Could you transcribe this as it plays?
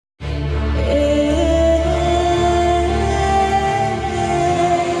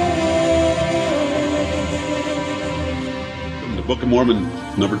Book of Mormon,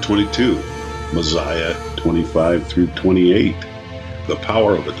 number 22, Mosiah 25 through 28, the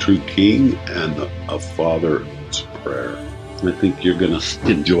power of a true king and a father's prayer. I think you're going to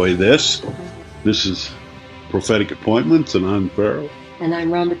enjoy this. This is Prophetic Appointments, and I'm Farrell. And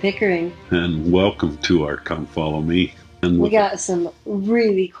I'm Rhonda Pickering. And welcome to our Come Follow Me. And we got some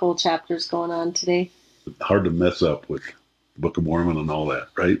really cool chapters going on today. Hard to mess up with Book of Mormon and all that,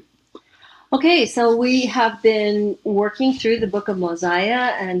 right? Okay, so we have been working through the Book of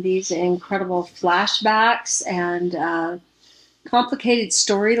Mosiah and these incredible flashbacks and complicated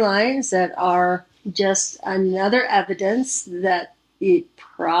storylines that are just another evidence that it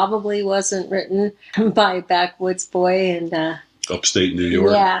probably wasn't written by a backwoods boy in upstate New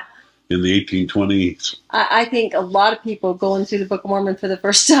York. Yeah. In the 1820s. I think a lot of people going through the Book of Mormon for the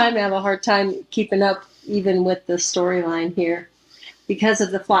first time have a hard time keeping up even with the storyline here, because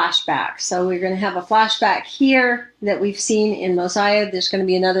of the flashback. So we're going to have a flashback here that we've seen in Mosiah. There's going to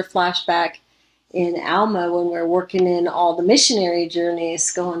be another flashback in Alma when we're working in all the missionary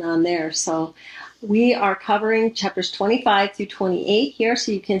journeys going on there. So we are covering chapters 25 through 28 here.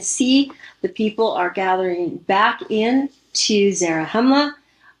 So you can see the people are gathering back in to Zarahemla.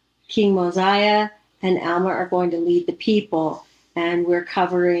 King Mosiah and Alma are going to lead the people. And we're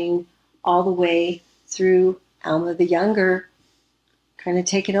covering all the way through Alma the Younger, kind of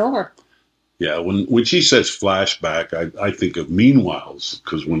take it over. Yeah, when she says flashback, I think of meanwhiles,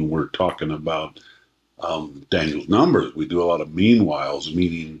 because when we're talking about Daniel's numbers, we do a lot of meanwhiles,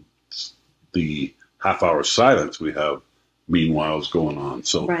 meaning the half-hour silence. We have meanwhiles going on.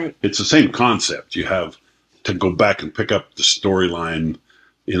 So right. It's the same concept. You have to go back and pick up the storyline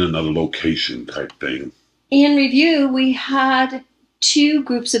in another location type thing. In review, we had two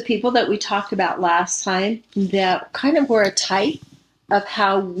groups of people that we talked about last time that kind of were a type of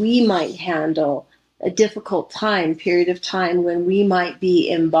how we might handle a difficult period of time when we might be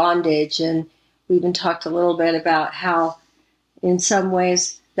in bondage. And we even talked a little bit about how in some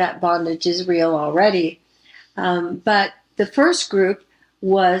ways that bondage is real already. But the first group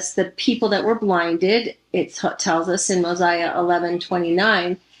was the people that were blinded, it tells us in Mosiah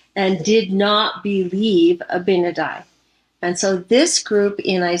 11:29, and did not believe Abinadi. And so this group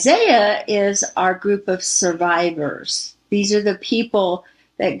in Isaiah is our group of survivors. These are the people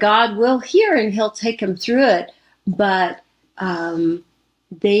that God will hear and he'll take them through it, but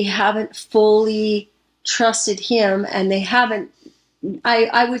they haven't fully trusted him, and they haven't,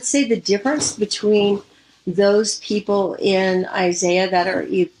 I would say the difference between those people in Isaiah that are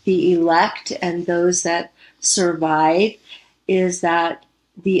the elect and those that survive is that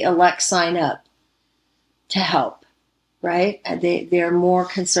the elect sign up to help, right? They're more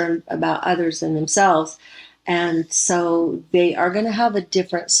concerned about others than themselves. And so they are going to have a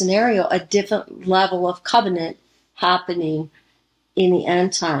different scenario, a different level of covenant happening in the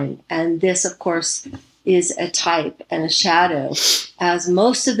end time. And this, of course, is a type and a shadow, as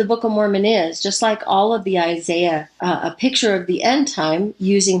most of the Book of Mormon is, just like all of the Isaiah, a picture of the end time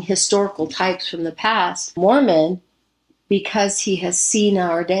using historical types from the past. Mormon, because he has seen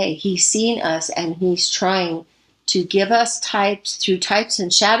our day, he's seen us, and he's trying to give us types through types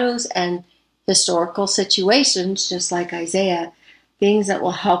and shadows and historical situations, just like Isaiah, things that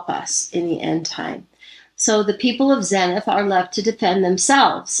will help us in the end time. So the people of Zenith are left to defend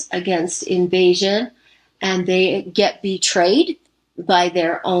themselves against invasion, and they get betrayed by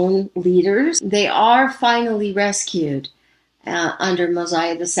their own leaders. They are finally rescued under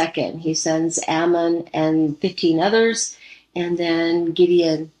Mosiah II. He sends Ammon and 15 others, and then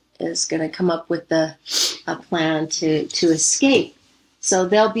Gideon is going to come up with a plan to escape. So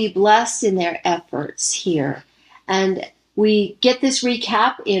they'll be blessed in their efforts here. And we get this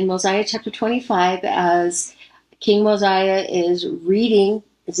recap in Mosiah chapter 25 as King Mosiah is reading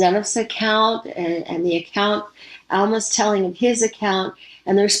Zeniff's account and the account Alma's telling of his account.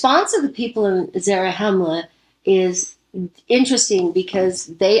 And the response of the people in Zarahemla is interesting because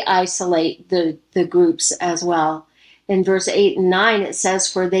they isolate the groups as well. In verse 8 and 9 it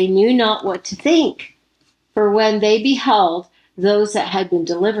says, "For they knew not what to think. For when they beheld those that had been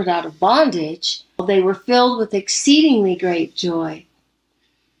delivered out of bondage, they were filled with exceedingly great joy.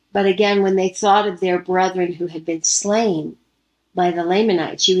 But again, when they thought of their brethren who had been slain by the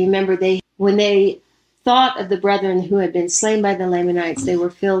Lamanites," you remember when they thought of the brethren who had been slain by the Lamanites, they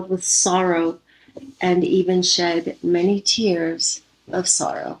were filled with sorrow and even shed many tears of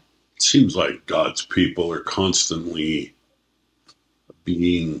sorrow. It seems like God's people are constantly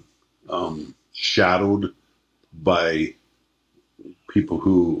being shadowed by people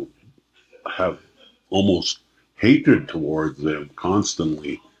who have almost hatred towards them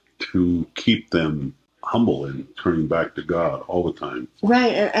constantly to keep them humble and turning back to God all the time.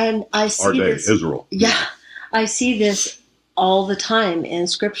 Right, and I see Our day, this. Israel. Yeah, I see this all the time in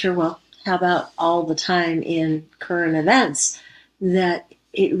Scripture. Well, how about all the time in current events? That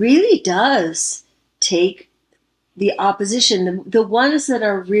it really does take the opposition. The ones that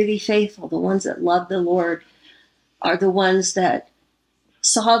are really faithful, the ones that love the Lord, are the ones that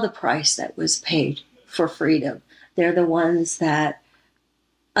saw the price that was paid for freedom. They're the ones that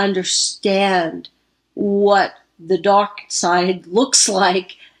understand what the dark side looks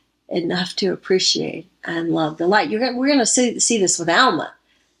like enough to appreciate and love the light. We're going to see this with Alma.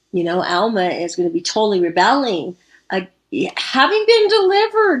 You know, Alma is going to be totally rebelling, having been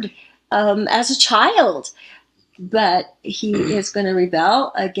delivered as a child, but he is going to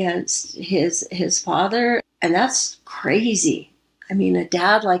rebel against his father, and that's crazy. I mean, a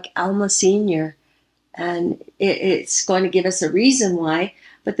dad like Alma Sr., and it's going to give us a reason why.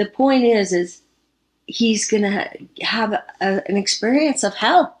 But the point is he's going to have an experience of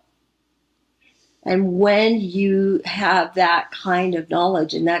hell. And when you have that kind of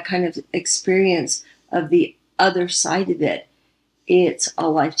knowledge and that kind of experience of the other side of it, it's a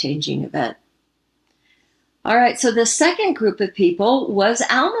life-changing event. All right, so the second group of people was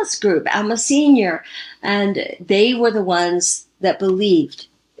Alma's group, Alma Sr., and they were the ones that believed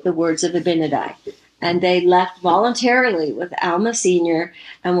the words of Abinadi. And they left voluntarily with Alma Sr.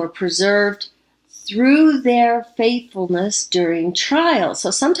 and were preserved through their faithfulness during trials. So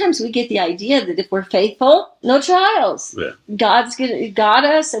sometimes we get the idea that if we're faithful, no trials. Yeah. God's got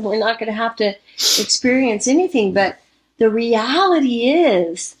us, and we're not going to have to experience anything. But the reality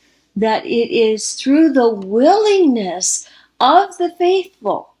is that it is through the willingness of the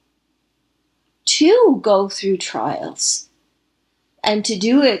faithful to go through trials and to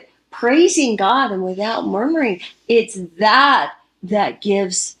do it praising God and without murmuring. It's that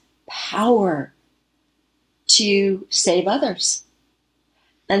gives power to save others.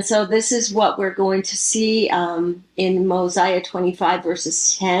 And so this is what we're going to see in Mosiah 25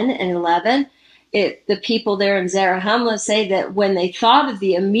 verses 10 and 11. The people there in Zarahemla say that when they thought of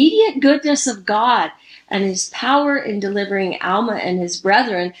the immediate goodness of God and his power in delivering Alma and his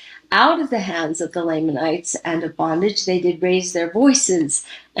brethren out of the hands of the Lamanites and of bondage, they did raise their voices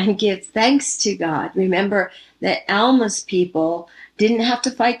and give thanks to God. Remember that Alma's people didn't have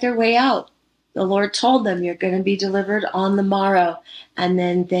to fight their way out. The Lord told them, you're going to be delivered on the morrow. And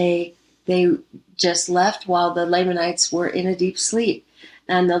then they just left while the Lamanites were in a deep sleep.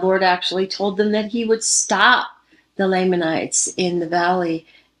 And the Lord actually told them that he would stop the Lamanites in the valley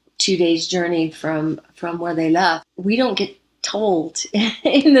 2 days' journey from where they left. We don't get told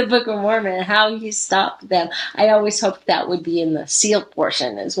in the Book of Mormon how he stopped them. I always hoped that would be in the sealed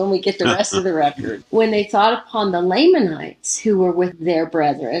portion, is when we get the rest of the record. When they thought upon the Lamanites who were with their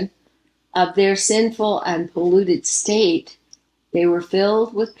brethren of their sinful and polluted state, they were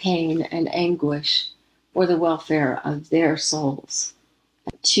filled with pain and anguish for the welfare of their souls.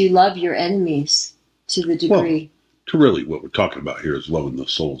 To love your enemies to the degree. Well, to really what we're talking about here is loving the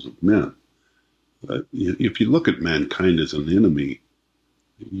souls of men. If you look at mankind as an enemy,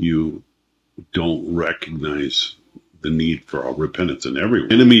 you don't recognize the need for our repentance in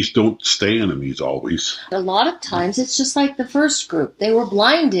everyone. Enemies don't stay enemies always. A lot of times it's just like the first group. They were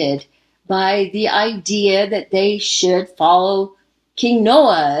blinded by the idea that they should follow King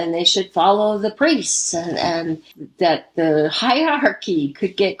Noah and they should follow the priests, and that the hierarchy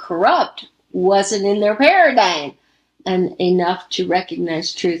could get corrupt wasn't in their paradigm, and enough to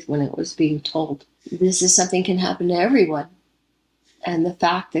recognize truth when it was being told. This is something can happen to everyone. And the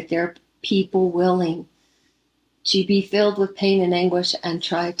fact that there are people willing to be filled with pain and anguish and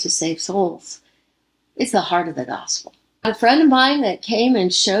try to save souls is the heart of the gospel. A friend of mine that came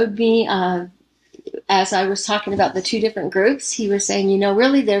and showed me, as I was talking about the two different groups, he was saying,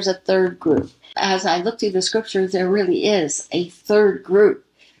 really there's a third group. As I look through the scriptures, there really is a third group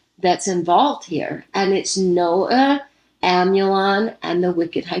that's involved here. And it's Noah, Amulon, and the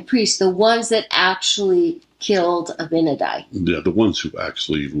wicked high priest, the ones that actually killed Abinadi. Yeah, the ones who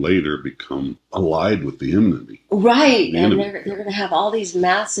actually later become allied with the enemy. Right, and they're going to have all these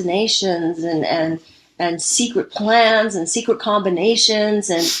machinations and secret plans and secret combinations,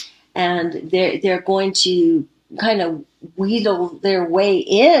 and they're going to kind of wheedle their way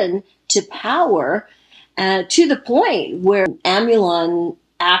in to power, to the point where Amulon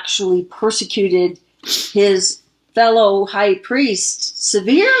actually persecuted his fellow high priest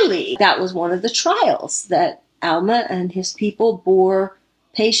severely. That was one of the trials that Alma and his people bore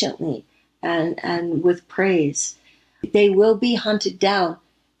patiently and with praise. They will be hunted down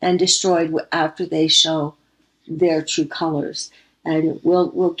and destroyed after they show their true colors. And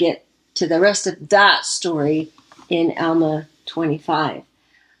we'll get to the rest of that story in Alma 25.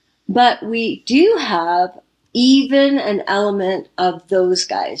 But we do have even an element of those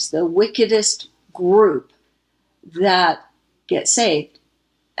guys, the wickedest group that get saved.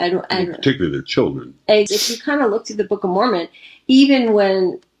 And particularly their children. If you kind of look through the Book of Mormon, even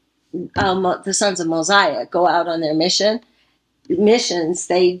when the sons of Mosiah go out on their missions,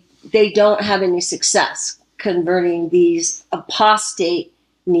 they don't have any success converting these apostate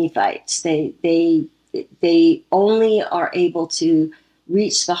Nephites. They only are able to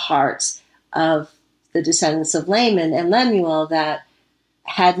reach the hearts of the descendants of Laman and Lemuel that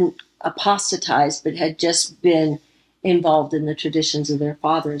hadn't apostatized but had just been involved in the traditions of their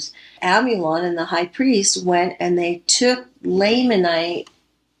fathers. Amulon and the high priest went and they took Lamanite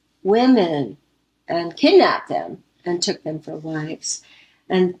women and kidnapped them and took them for wives.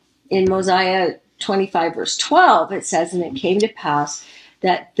 And in Mosiah 25 verse 12 it says, and it came to pass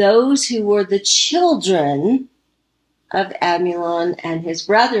that those who were the children of Amulon and his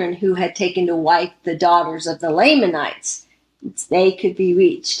brethren who had taken to wife the daughters of the Lamanites, they could be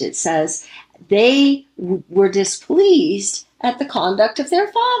reached. It says they were displeased at the conduct of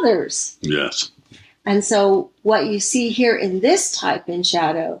their fathers. Yes. And so what you see here in this type in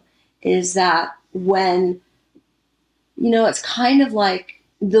shadow is that when, it's kind of like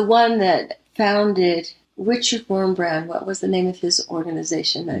the one that founded Richard Wurmbrand. What was the name of his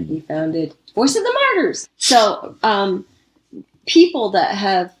organization that he founded? Voice of the Martyrs. So people that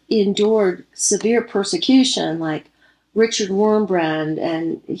have endured severe persecution, like Richard Wurmbrand,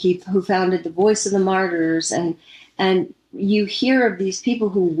 and who founded the Voice of the Martyrs, and you hear of these people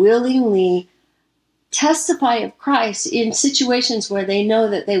who willingly testify of Christ in situations where they know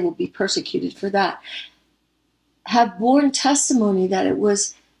that they will be persecuted for that, have borne testimony that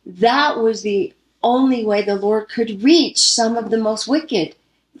that was the only way the Lord could reach some of the most wicked,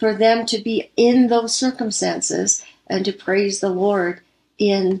 for them to be in those circumstances and to praise the Lord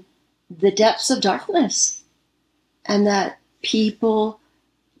in the depths of darkness. And that people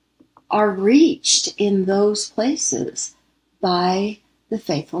are reached in those places by the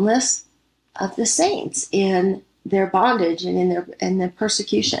faithfulness of the saints in their bondage and in their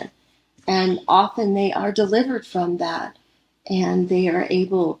persecution. And often they are delivered from that, and they are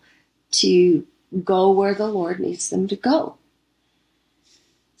able to go where the Lord needs them to go.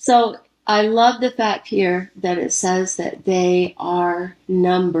 So I love the fact here that it says that they are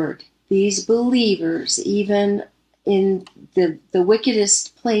numbered. These believers, even in the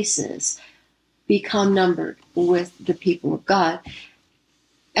wickedest places, become numbered with the people of God.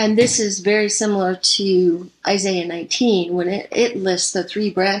 And this is very similar to Isaiah 19, when it lists the three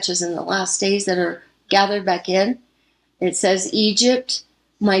branches in the last days that are gathered back in. It says, Egypt,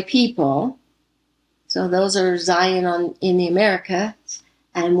 my people. So those are Zion in the Americas.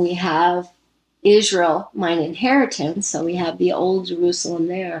 And we have Israel, mine inheritance. So we have the old Jerusalem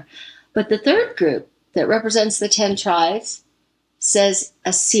there. But the third group that represents the 10 tribes says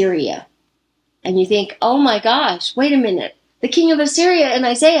Assyria. And you think, oh my gosh, wait a minute. The king of Assyria in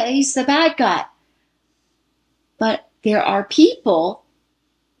Isaiah, he's the bad guy. But there are people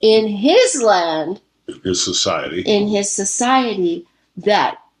in his land, in his society,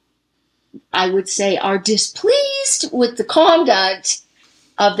 that I would say are displeased with the conduct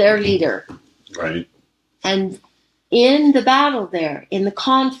of their leader. Right. And in the battle there, in the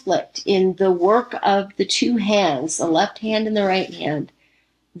conflict, in the work of the two hands, the left hand and the right hand,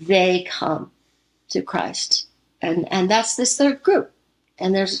 they come to Christ. And that's this third group.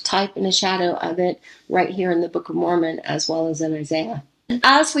 And there's a type and a shadow of it right here in the Book of Mormon as well as in Isaiah.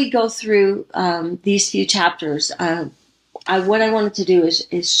 As we go through these few chapters, what I wanted to do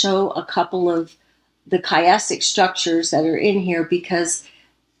is show a couple of the chiastic structures that are in here, because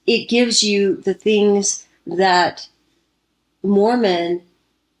it gives you the things that Mormon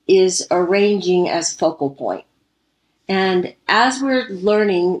is arranging as a focal point. And as we're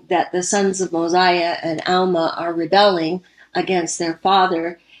learning that the sons of Mosiah and Alma are rebelling against their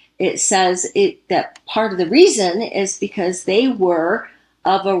father, it says that part of the reason is because they were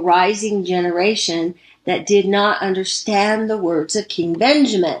of a rising generation that did not understand the words of King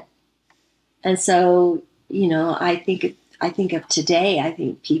Benjamin. And so, I think of today, I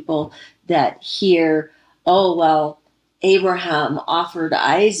think people that hear, oh, well, Abraham offered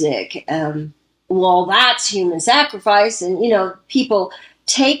Isaac, well, that's human sacrifice. And, people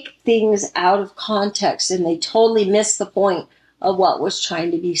take things out of context and they totally miss the point of what was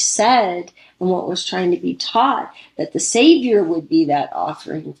trying to be said and what was trying to be taught, that the Savior would be that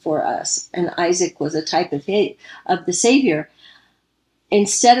offering for us. And Isaac was a type of the Savior.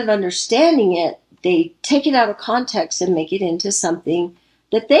 Instead of understanding it, they take it out of context and make it into something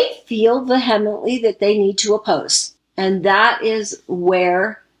that they feel vehemently that they need to oppose. And that is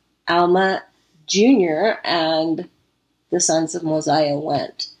where Alma Jr. and the sons of Mosiah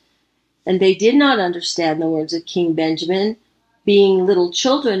went. And they did not understand the words of King Benjamin, being little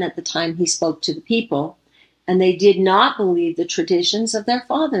children at the time he spoke to the people. And they did not believe the traditions of their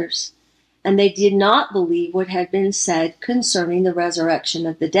fathers. And they did not believe what had been said concerning the resurrection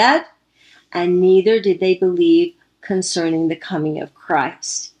of the dead. And neither did they believe concerning the coming of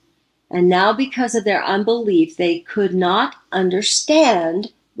Christ. And now, because of their unbelief, they could not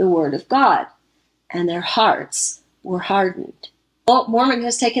understand the word of God, and their hearts were hardened. Well, Mormon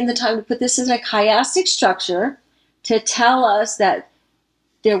has taken the time to put this in a chiastic structure to tell us that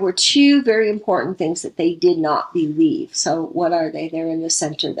there were two very important things that they did not believe. So what are they? They're in the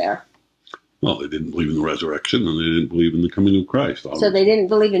center there. Well, they didn't believe in the resurrection, and they didn't believe in the coming of Christ. So they didn't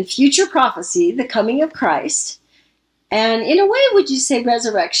believe in future prophecy, the coming of Christ. And in a way, would you say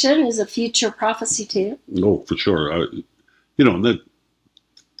resurrection is a future prophecy too? No, for sure. And that,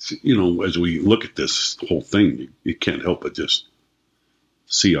 as we look at this whole thing, you can't help but just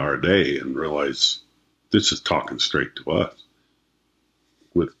see our day and realize this is talking straight to us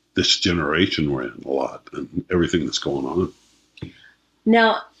with this generation we're in a lot and everything that's going on.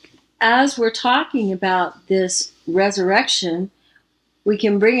 Now, as we're talking about this resurrection, we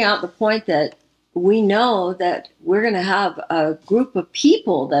can bring out the point that we know that we're going to have a group of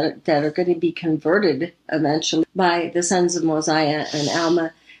people that are going to be converted eventually by the sons of Mosiah and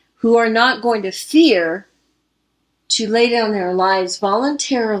Alma, who are not going to fear to lay down their lives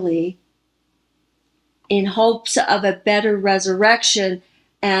voluntarily in hopes of a better resurrection,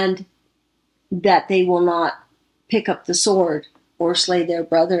 and that they will not pick up the sword or slay their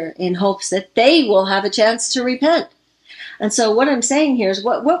brother in hopes that they will have a chance to repent. And so what I'm saying here is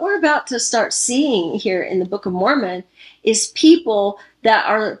what we're about to start seeing here in the Book of Mormon is people that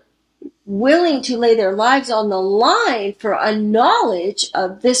are willing to lay their lives on the line for a knowledge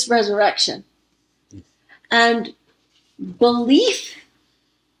of this resurrection and belief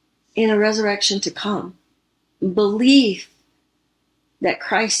in a resurrection to come, belief that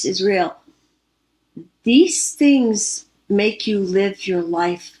Christ is real. These things make you live your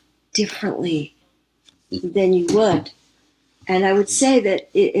life differently than you would. And I would say that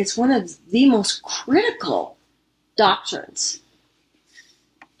it's one of the most critical doctrines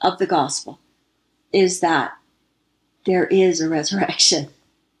of the gospel, is that there is a resurrection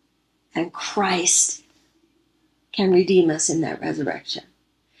and Christ can redeem us in that resurrection.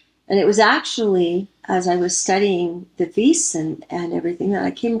 And it was actually, as I was studying the feasts and everything, that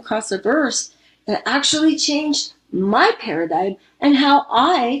I came across a verse that actually changed my paradigm and how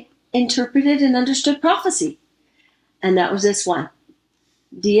I interpreted and understood prophecy. And that was this one,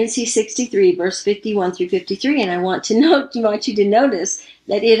 D&C 63, verse 51 through 53. And I want you to notice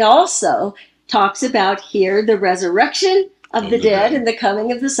that it also talks about here the resurrection of the dead and the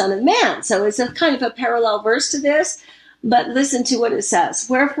coming of the Son of Man. So it's a kind of a parallel verse to this. But listen to what it says.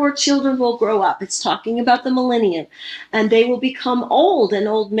 Wherefore children will grow up. It's talking about the millennium. And they will become old, and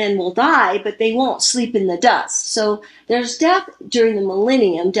old men will die, but they won't sleep in the dust. So there's death during the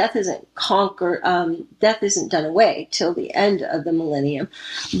millennium. Death isn't conquered. Death isn't done away till the end of the millennium.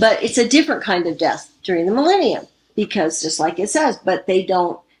 But it's a different kind of death during the millennium. Because just like it says, but they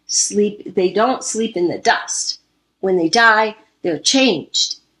don't sleep in the dust. When they die, they're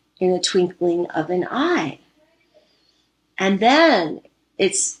changed in a twinkling of an eye. And then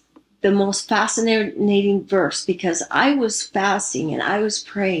it's the most fascinating verse, because I was fasting and I was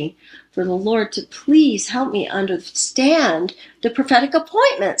praying for the Lord to please help me understand the prophetic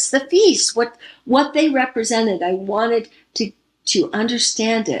appointments, the feasts, what they represented. I wanted to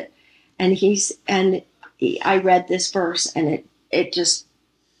understand it. And I read this verse, and it just,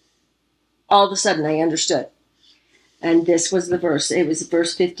 all of a sudden I understood. And this was the verse. It was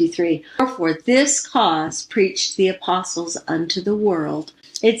verse 53. For this cause preached the apostles unto the world.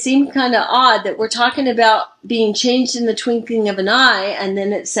 It seemed kind of odd that we're talking about being changed in the twinkling of an eye, and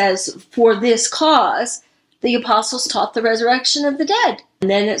then it says, for this cause, the apostles taught the resurrection of the dead.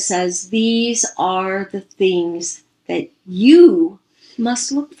 And then it says, these are the things that you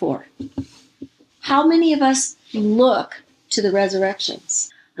must look for. How many of us look to the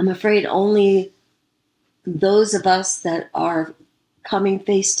resurrections? I'm afraid only those of us that are coming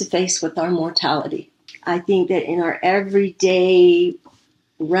face to face with our mortality. I think that in our everyday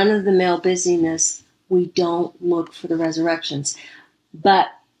run-of-the-mill busyness, we don't look for the resurrections. But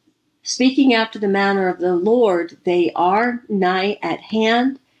speaking after the manner of the Lord, they are nigh at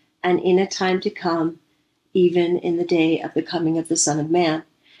hand and in a time to come, even in the day of the coming of the Son of Man.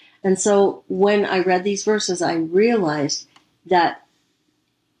 And so when I read these verses, I realized that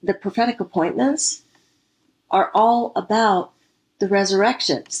the prophetic appointments are all about the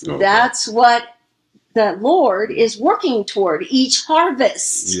resurrections. Okay. That's what the Lord is working toward each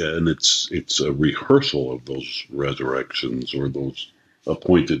harvest. Yeah, and it's a rehearsal of those resurrections or those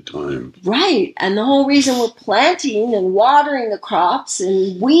appointed times. Right. And the whole reason we're planting and watering the crops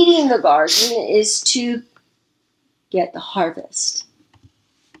and weeding the garden is to get the harvest.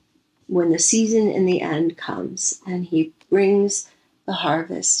 When the season in the end comes and he brings the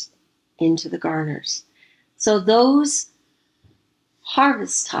harvest into the garners. So those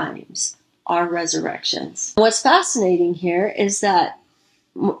harvest times are resurrections. What's fascinating here is that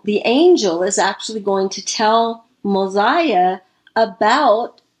the angel is actually going to tell Mosiah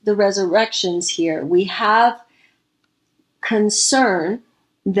about the resurrections here. We have concern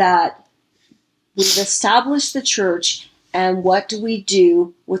that we've established the church, and what do we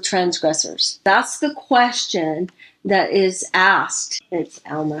do with transgressors? That's the question that is asked. It's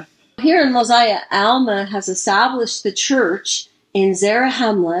Alma. Here in Mosiah, Alma has established the church in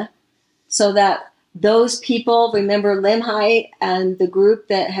Zarahemla so that those people, remember Limhi and the group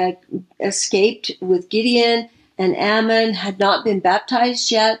that had escaped with Gideon and Ammon, had not been baptized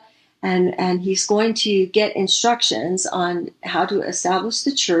yet, and he's going to get instructions on how to establish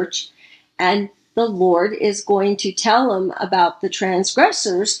the church, and the Lord is going to tell him about the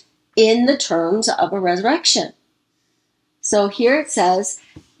transgressors in the terms of a resurrection. So here it says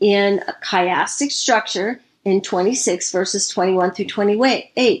in a chiastic structure in 26 verses 21 through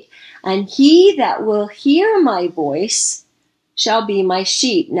 28, and he that will hear my voice shall be my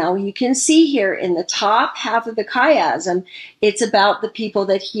sheep. Now you can see here in the top half of the chiasm, it's about the people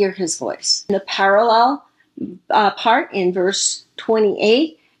that hear his voice. In the parallel part in verse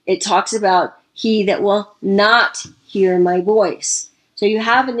 28, it talks about he that will not hear my voice. So you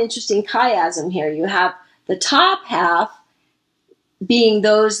have an interesting chiasm here. You have the top half being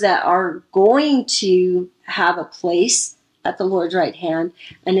those that are going to have a place at the Lord's right hand.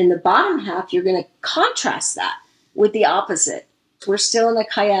 And in the bottom half, you're going to contrast that with the opposite. We're still in a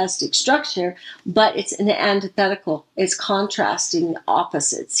chiastic structure, but it's an antithetical. It's contrasting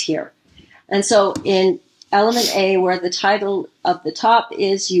opposites here. And so in element A, where the title of the top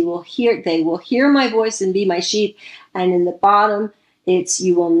is, they will hear my voice and be my sheep. And in the bottom, it's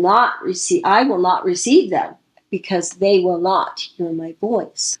I will not receive them, because they will not hear my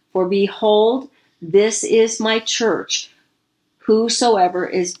voice. For behold, this is my church, whosoever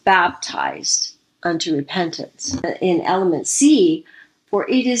is baptized unto repentance. In element C, for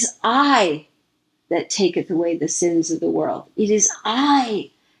it is I that taketh away the sins of the world. It is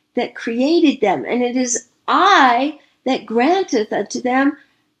I that created them, and it is I that granteth unto them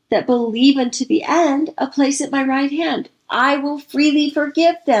that believe unto the end a place at my right hand. I will freely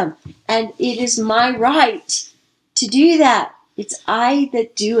forgive them, and it is my right to do that. It's I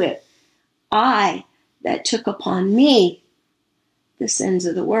that do it. I that took upon me the sins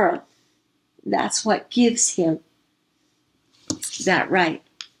of the world. That's what gives him that right.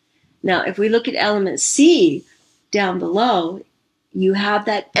 Now, if we look at element C down below, you have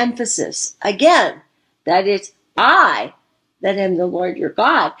that emphasis again, that it's I that am the Lord your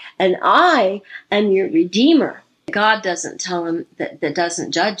God, and I am your Redeemer. God doesn't tell them that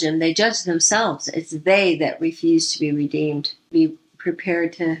doesn't judge them. They judge themselves. It's they that refuse to be redeemed. Be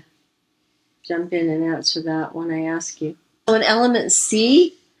prepared to jump in and answer that when I ask you. So in element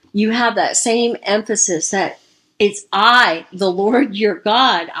C, you have that same emphasis that it's I, the Lord your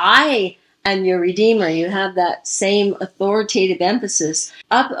God. I am your Redeemer. You have that same authoritative emphasis.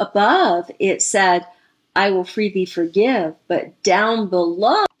 Up above, it said, I will freely forgive. But down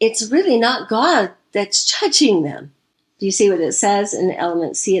below, it's really not God that's judging them. Do you see what it says in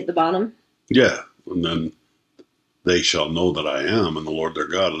element C at the bottom? Yeah, and then they shall know that I am and the Lord their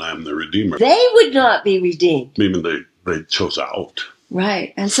God, and I am their Redeemer. They would not be redeemed. Meaning they chose out.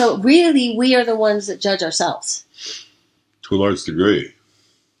 Right. And so really, we are the ones that judge ourselves. To a large degree.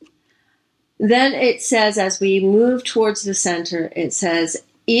 Then it says, as we move towards the center, it says,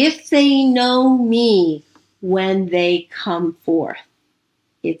 if they know me when they come forth,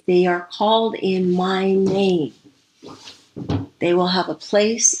 if they are called in my name, they will have a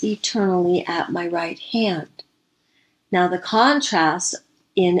place eternally at my right hand. Now, the contrast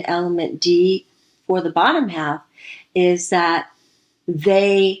in element D for the bottom half is that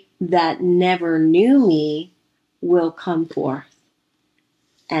they that never knew me will come forth,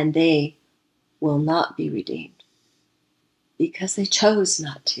 and they will not be redeemed because they chose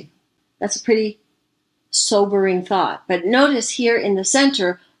not to. That's a pretty sobering thought. But notice here in the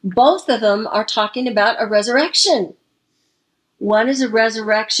center, both of them are talking about a resurrection. One is a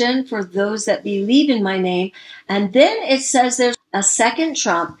resurrection for those that believe in my name, and then it says there's a second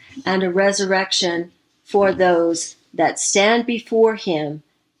trump, and a resurrection for those that stand before him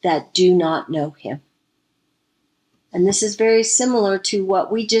that do not know him. And this is very similar to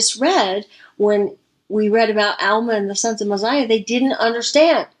what we just read when we read about Alma and the sons of Mosiah. They didn't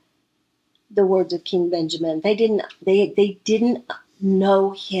understand the words of King Benjamin. They didn't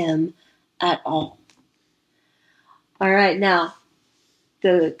know him at all. All right, now,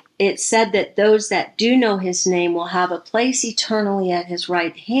 it said that those that do know his name will have a place eternally at his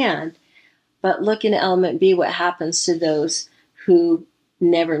right hand. But look in element B what happens to those who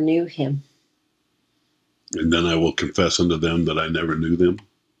never knew him. And then I will confess unto them that I never knew them,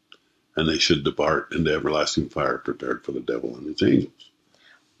 and they should depart into everlasting fire prepared for the devil and his angels.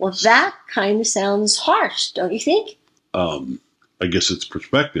 Well, that kind of sounds harsh, don't you think? I guess it's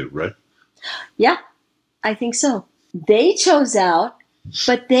perspective, right? Yeah, I think so. They chose out,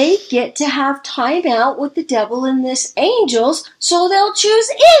 but they get to have time out with the devil and his angels, so they'll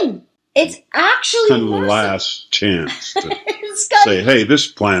choose in. It's actually kind of the last chance to say, hey, this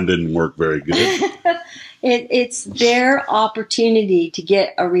plan didn't work very good. It's their opportunity to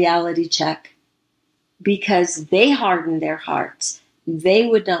get a reality check because they hardened their hearts. They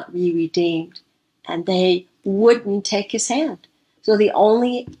would not be redeemed, and they wouldn't take his hand. So the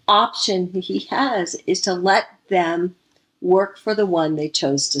only option he has is to let them work for the one they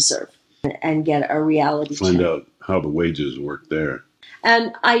chose to serve and get a reality check. Find out how the wages work there.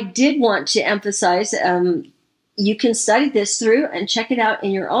 And I did want to emphasize, you can study this through and check it out in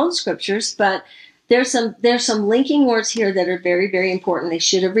your own scriptures, but there's some linking words here that are very, very important. They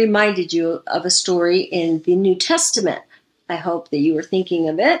should have reminded you of a story in the New Testament. I hope that you were thinking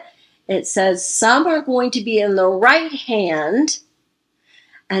of it. It says, some are going to be in the right hand,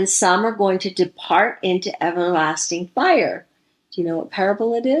 and some are going to depart into everlasting fire. Do you know what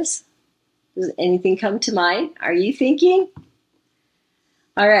parable it is? Does anything come to mind? Are you thinking?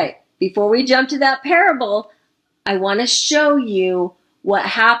 All right, before we jump to that parable, I want to show you what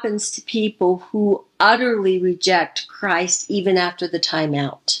happens to people who utterly reject Christ even after the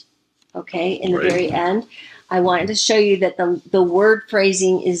timeout. Okay, in the very end, I wanted to show you that the word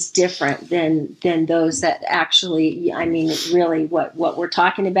phrasing is different than those that actually, I mean, really what we're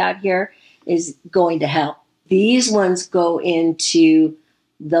talking about here is going to hell. These ones go into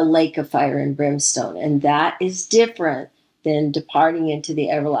the lake of fire and brimstone, and that is different than departing into the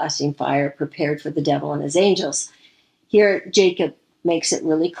everlasting fire prepared for the devil and his angels. Here, Jacob makes it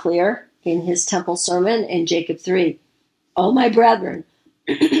really clear in his temple sermon in Jacob 3. O my brethren,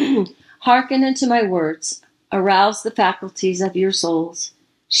 hearken unto my words, arouse the faculties of your souls,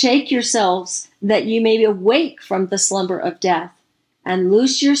 shake yourselves that you may awake from the slumber of death, and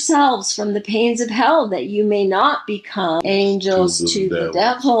loose yourselves from the pains of hell that you may not become angels to the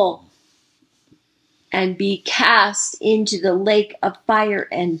devil. And be cast into the lake of fire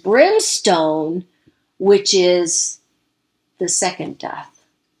and brimstone, which is the second death.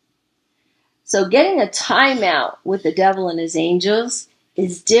 So getting a timeout with the devil and his angels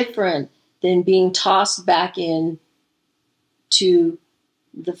is different than being tossed back in to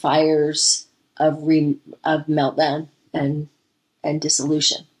the fires of meltdown and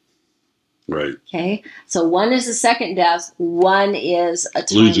dissolution. Right. Okay. So one is the second death. One is a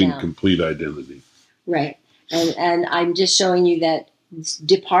timeout. Losing complete identity. Right. And I'm just showing you that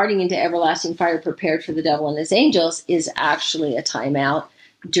departing into everlasting fire prepared for the devil and his angels is actually a timeout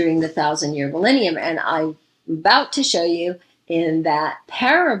during the 1,000-year millennium. And I'm about to show you in that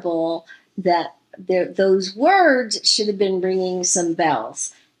parable that those words should have been ringing some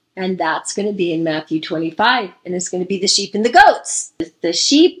bells. And that's going to be in Matthew 25. And it's going to be the sheep and the goats. The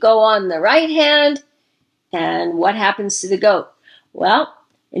sheep go on the right hand. And what happens to the goat? Well,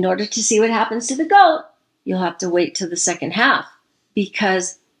 in order to see what happens to the goat, you'll have to wait till the second half,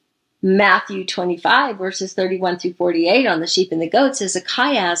 because Matthew 25, verses 31 through 48 on the sheep and the goats is a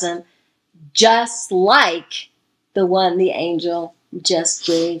chiasm just like the one the angel just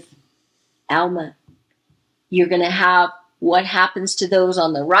gave Alma. You're going to have what happens to those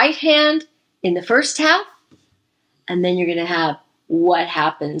on the right hand in the first half, and then you're going to have what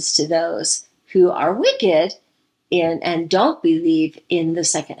happens to those who are wicked and don't believe in the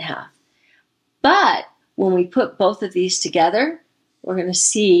second half. But when we put both of these together, we're going to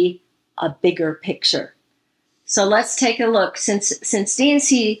see a bigger picture. So let's take a look. Since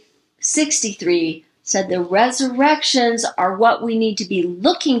D&C 63 said the resurrections are what we need to be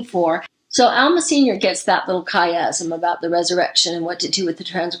looking for, so Alma Sr. gets that little chiasm about the resurrection and what to do with the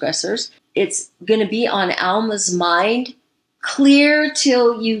transgressors. It's going to be on Alma's mind clear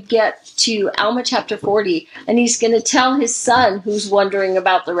till you get to Alma chapter 40, and he's going to tell his son who's wondering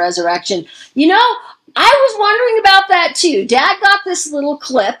about the resurrection, you know, I was wondering about that too. Dad got this little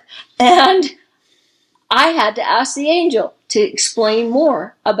clip, and I had to ask the angel to explain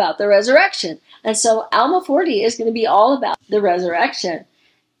more about the resurrection. And so Alma 40 is going to be all about the resurrection.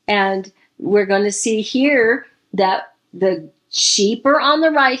 And we're going to see here that the sheep are on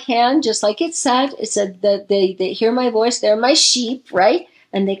the right hand, just like it said. It said that they hear my voice, they're my sheep, right?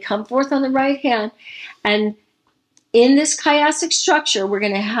 And they come forth on the right hand. And in this chiastic structure, we're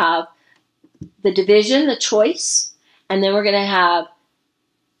going to have the division, the choice, and then we're going to have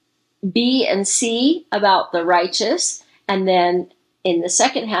B and C about the righteous, and then in the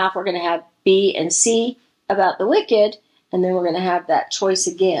second half, we're going to have B and C about the wicked, and then we're going to have that choice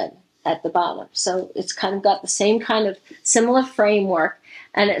again at the bottom. So it's kind of got the same kind of similar framework,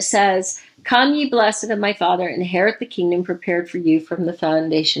 and it says, "Come, ye blessed of my Father, inherit the kingdom prepared for you from the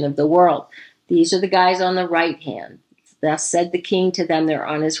foundation of the world." These are the guys on the right hand. Thus said the king to them, they're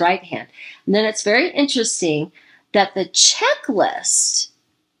on his right hand. And then it's very interesting that the checklist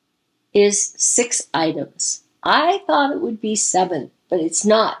is 6 items. I thought it would be 7, but it's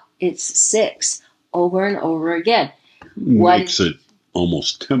not. It's 6 over and over again. Makes it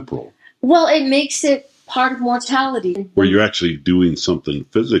almost temporal. Well, it makes it part of mortality. Where you're actually doing something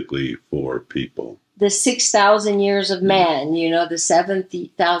physically for people. The 6,000 years of man, the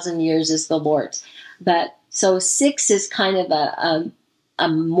 7,000 years is the Lord's. But so 6 is kind of a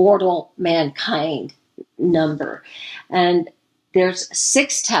mortal mankind number. And there's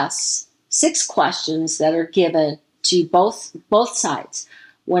 6 tests, 6 questions that are given to both sides.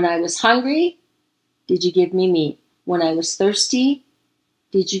 When I was hungry, did you give me meat? When I was thirsty,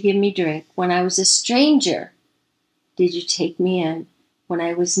 did you give me drink? When I was a stranger, did you take me in? When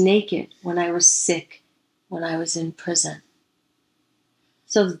I was naked, when I was sick, when I was in prison.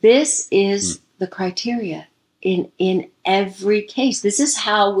 So this is the criteria in every case. This is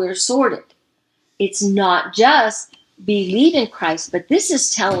how we're sorted. It's not just believe in Christ, but this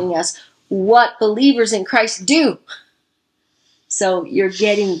is telling us what believers in Christ do. So you're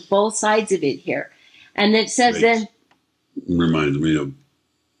getting both sides of it here. And it says then... Reminds me of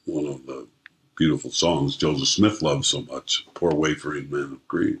one of the beautiful songs Joseph Smith loves so much, "Poor Wayfaring Man of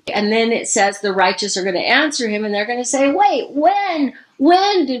Grief." And then it says the righteous are going to answer him, and they're going to say, wait,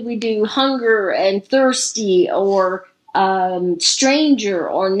 when did we do hunger and thirsty or stranger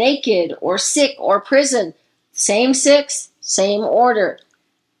or naked or sick or prison? Same 6, same order.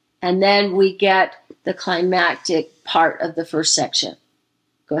 And then we get the climactic part of the first section.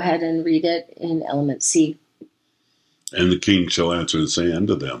 Go ahead and read it in element C. "And the king shall answer and say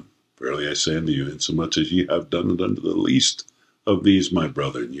unto them, Verily I say unto you, insomuch as ye have done it unto the least of these my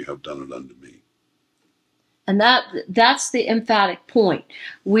brethren, ye have done it unto me." And that's the emphatic point.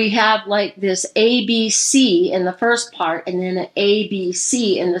 We have like this ABC in the first part, and then an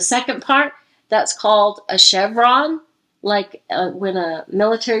ABC in the second part. That's called a chevron, like when a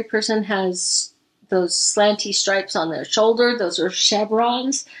military person has those slanty stripes on their shoulder. Those are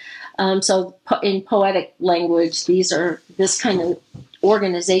chevrons. So in poetic language, this kind of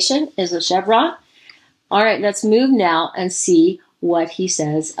organization is a chevron. All right, let's move now and see what he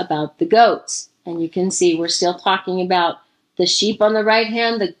says about the goats. And you can see we're still talking about the sheep on the right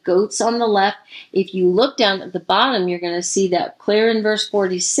hand, the goats on the left. If you look down at the bottom, you're going to see that clear in verse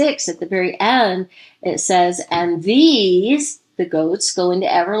 46 at the very end. It says, "And these, the goats, go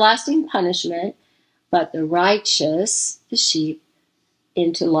into everlasting punishment, but the righteous, the sheep,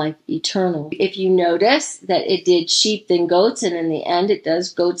 into life eternal." If you notice that it did sheep then goats, and in the end it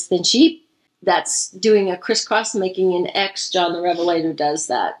does goats then sheep, that's doing a crisscross, making an X. John the Revelator does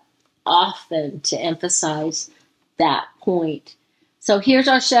that often to emphasize that point. So here's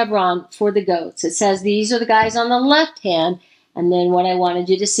our chevron for the goats. It says these are the guys on the left hand, and then what I wanted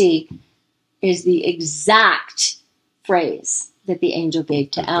you to see is the exact phrase that the angel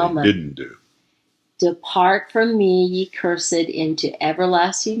gave to Alma. Didn't do. "Depart from me, ye cursed, into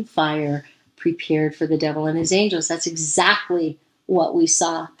everlasting fire, prepared for the devil and his angels." That's exactly what we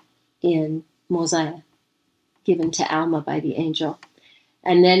saw in Mosiah, given to Alma by the angel.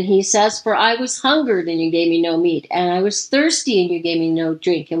 And then he says, "For I was hungered, and you gave me no meat, and I was thirsty, and you gave me no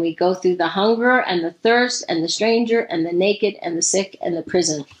drink." And we go through the hunger and the thirst and the stranger and the naked and the sick and the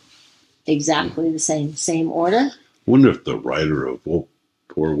prison. Exactly the same order. I wonder if the writer of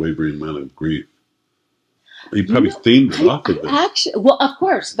 "Poor Wavering Man of Grief," he probably themed it off of it. Actually, well, of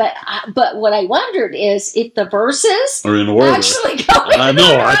course, but what I wondered is if the verses are in order. Actually go in I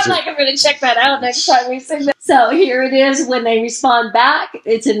know. order. I'm going to check that out next time we sing that. So here it is when they respond back.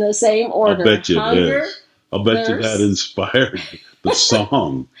 It's in the same order. I bet you it is. I'll bet you that inspired the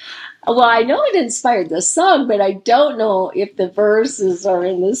song. Well, I know it inspired the song, but I don't know if the verses are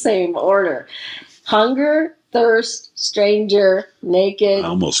in the same order. Hunger, thirst, stranger, naked, I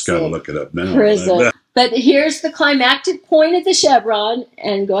almost got to look it up now. prison. But here's the climactic point of the chevron,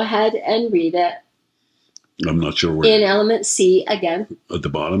 and go ahead and read it. I'm not sure where. In element C again. At the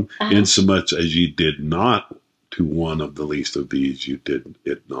bottom. Insomuch as ye did not to one of the least of these, you did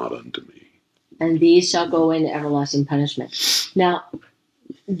it not unto me. And these shall go into everlasting punishment. Now,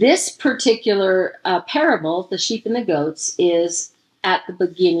 this particular parable, the sheep and the goats, is at the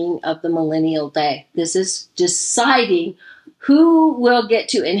beginning of the millennial day. This is deciding who will get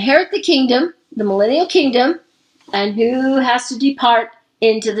to inherit the kingdom, the millennial kingdom, and who has to depart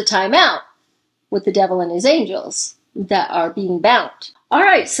into the timeout with the devil and his angels that are being bound. All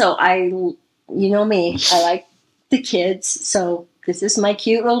right, so you know me, I like the kids, so this is my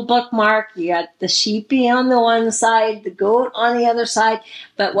cute little bookmark. You got the sheepy on the one side, the goat on the other side.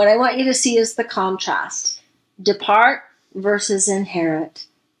 But what I want you to see is the contrast. Depart versus inherit.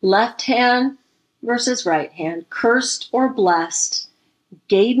 Left hand versus right hand. Cursed or blessed.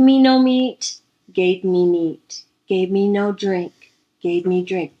 Gave me no meat, gave me meat. Gave me no drink, gave me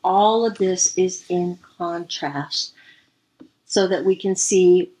drink. All of this is in contrast so that we can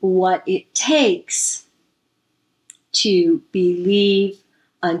see what it takes to believe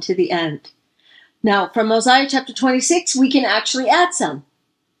unto the end. Now, from Mosiah chapter 26, we can actually add some,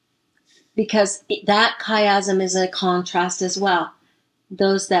 because that chiasm is a contrast as well.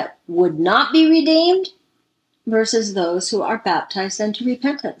 Those that would not be redeemed versus those who are baptized unto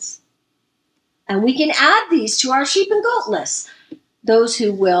repentance. And we can add these to our sheep and goat list. Those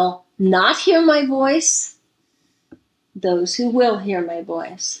who will not hear my voice, those who will hear my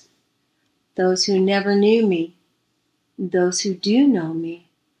voice, those who never knew me, those who do know me,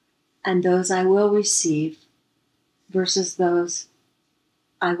 and those I will receive versus those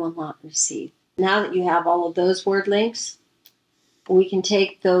I will not receive. Now that you have all of those word links, we can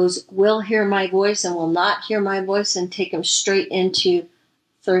take those will hear my voice and will not hear my voice and take them straight into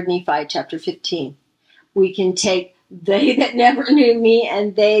 3 Nephi chapter 15. We can take they that never knew me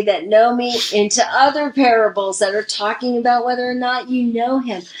and they that know me into other parables that are talking about whether or not you know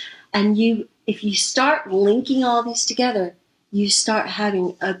him. And if you start linking all these together, you start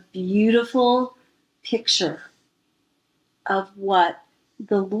having a beautiful picture of what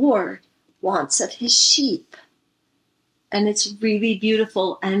the Lord wants of his sheep. And it's really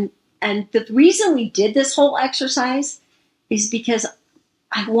beautiful. And the reason we did this whole exercise is because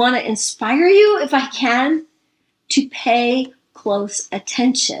I want to inspire you, if I can, to pay close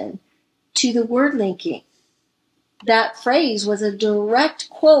attention to the word linking. That phrase was a direct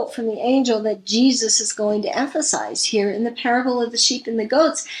quote from the angel that Jesus is going to emphasize here in the parable of the sheep and the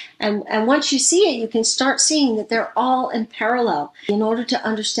goats. And once you see it, you can start seeing that they're all in parallel. In order to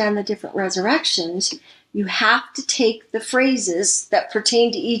understand the different resurrections, you have to take the phrases that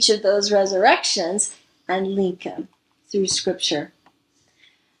pertain to each of those resurrections and link them through Scripture.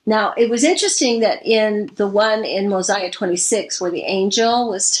 Now, it was interesting that in the one in Mosiah 26, where the angel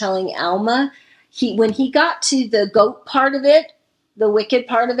was telling Alma, when he got to the goat part of it, the wicked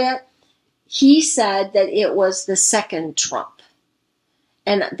part of it, he said that it was the second trump.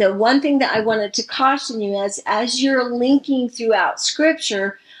 And the one thing that I wanted to caution you as you're linking throughout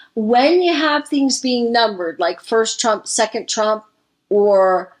Scripture, when you have things being numbered, like first trump, second trump,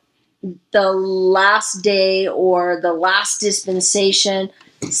 or the last day, or the last dispensation,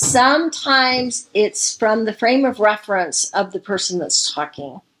 sometimes it's from the frame of reference of the person that's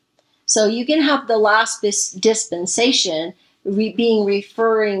talking. So you can have the last dispensation being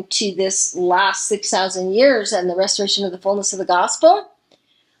referring to this last 6,000 years and the restoration of the fullness of the gospel.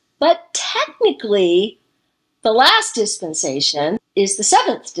 But technically, the last dispensation is the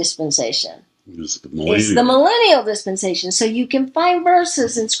seventh dispensation. It's the millennial dispensation. So you can find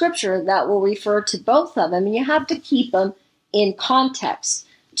verses in Scripture that will refer to both of them, and you have to keep them in context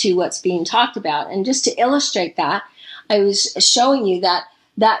to what's being talked about. And just to illustrate that, I was showing you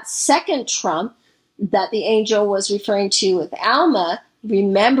that second trump that the angel was referring to with Alma,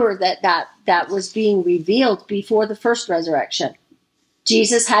 remember that was being revealed before the first resurrection.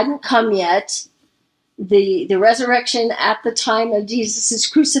 Jesus hadn't come yet. The resurrection at the time of Jesus'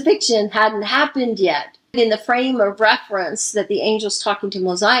 crucifixion hadn't happened yet. In the frame of reference that the angel's talking to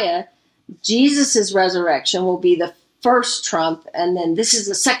Mosiah, Jesus' resurrection will be the first trump, and then this is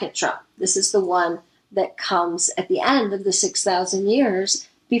the second trump. This is the one that comes at the end of the 6,000 years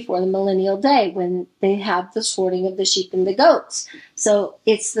before the millennial day, when they have the sorting of the sheep and the goats. So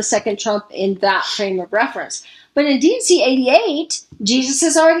it's the second trump in that frame of reference. But in D&C 88, Jesus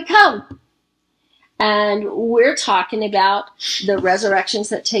has already come. And we're talking about the resurrections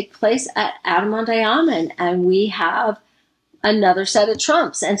that take place at Adam and Diamond. And we have another set of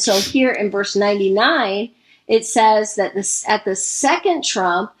trumps. And so here in verse 99, it says that at the second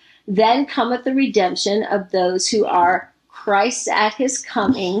trump, then cometh the redemption of those who are Christ at his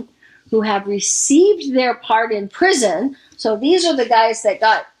coming, who have received their part in prison. So these are the guys that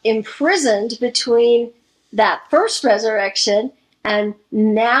got imprisoned between that first resurrection, and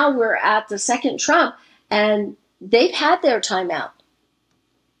now we're at the second trump, and they've had their time out.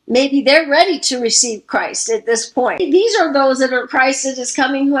 Maybe they're ready to receive Christ at this point. These are those that are Christ that is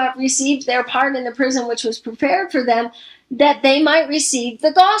coming, who have received their part in the prison which was prepared for them, that they might receive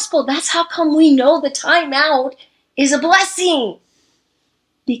the gospel. That's how come we know the time out is a blessing.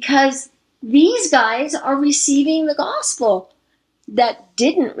 Because these guys are receiving the gospel that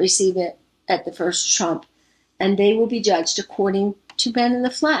didn't receive it at the first trump. And they will be judged according to men in the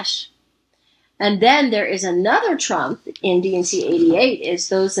flesh. And then there is another trump in D&C 88, is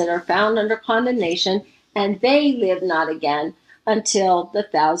those that are found under condemnation, and they live not again until the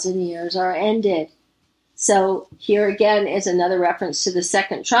 1,000 years are ended. So here again is another reference to the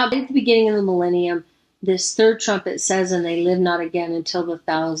second trump. At the beginning of the millennium, this third trumpet says, and they live not again until the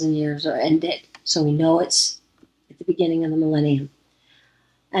 1,000 years are ended. So we know it's at the beginning of the millennium.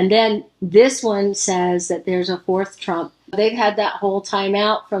 And then this one says that there's a fourth trump. They've had that whole time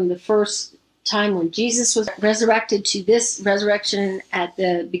out from the first time when Jesus was resurrected to this resurrection at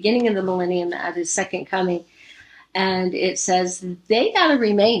the beginning of the millennium at his second coming. And it says they got to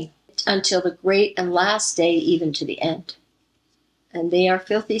remain until the great and last day, even to the end. And they are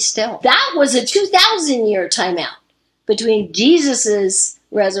filthy still. That was a 2,000-year timeout between Jesus's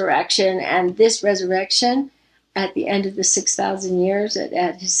resurrection and this resurrection at the end of the 6,000 years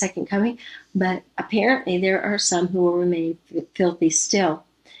at his second coming. But apparently there are some who will remain filthy still.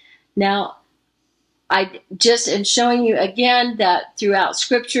 Now, I just am showing you again that throughout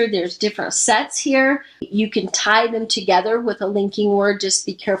Scripture, there's different sets here. You can tie them together with a linking word. Just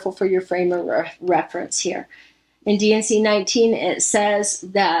be careful for your frame of reference here. In D&C 19, it says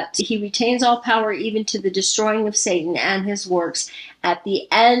that he retains all power even to the destroying of Satan and his works at the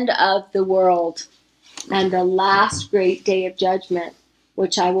end of the world and the last great day of judgment,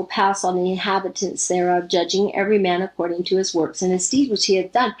 which I will pass on the inhabitants thereof, judging every man according to his works and his deeds which he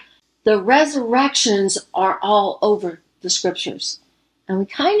hath done. The resurrections are all over the Scriptures. And we're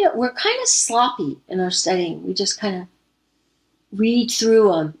kind of sloppy in our studying. We just kind of read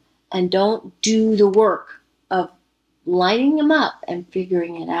through them and don't do the work of lining them up and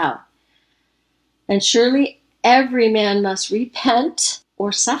figuring it out. And surely every man must repent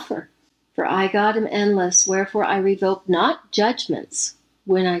or suffer. For I, God, am endless, wherefore I revoke not judgments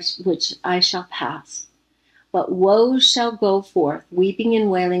which I shall pass. But woes shall go forth, weeping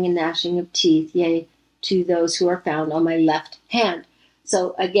and wailing and gnashing of teeth, yea, to those who are found on my left hand.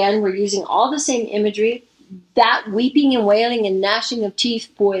 So again, we're using all the same imagery. That weeping and wailing and gnashing of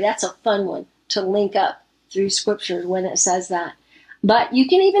teeth, boy, that's a fun one to link up through Scripture when it says that. But you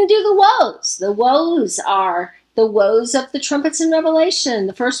can even do the woes. The woes are the woes of the trumpets in Revelation.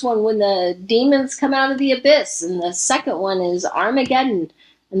 The first one when the demons come out of the abyss, and the second one is Armageddon.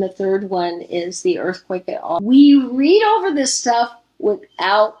 And the third one is the earthquake at all. We read over this stuff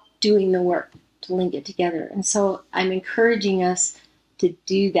without doing the work to link it together. And so I'm encouraging us to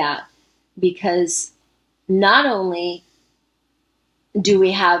do that, because not only do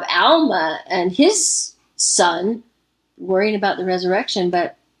we have Alma and his son worrying about the resurrection,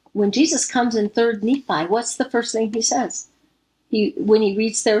 but when Jesus comes in 3rd Nephi, what's the first thing he says? When he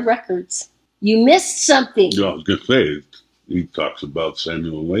reads their records, you missed something. Yeah, I was going to say, he talks about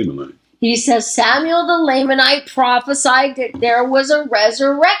Samuel the Lamanite. He says, Samuel the Lamanite prophesied that there was a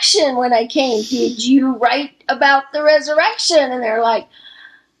resurrection when I came. Did you write about the resurrection? And they're like,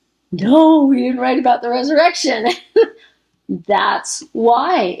 no, we didn't write about the resurrection. That's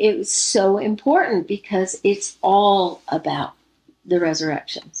why it was so important, because it's all about the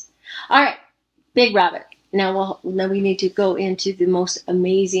resurrections. All right, big rabbit. Now we need to go into the most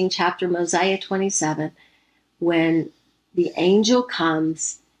amazing chapter, Mosiah 27, when the angel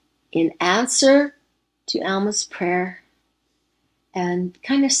comes in answer to Alma's prayer and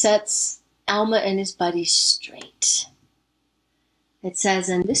kind of sets Alma and his buddies straight. It says,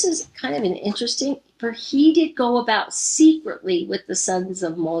 and this is kind of an interesting, for he did go about secretly with the sons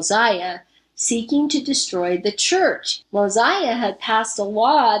of Mosiah, seeking to destroy the church. Mosiah had passed a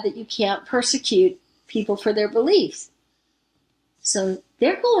law that you can't persecute people for their beliefs. So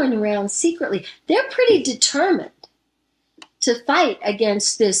they're going around secretly. They're pretty determined to fight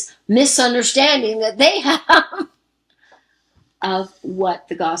against this misunderstanding that they have of what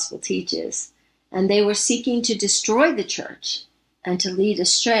the gospel teaches. And they were seeking to destroy the church and to lead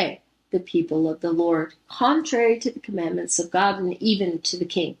astray the people of the Lord, contrary to the commandments of God and even to the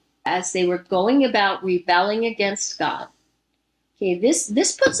king, as they were going about rebelling against God. Okay, this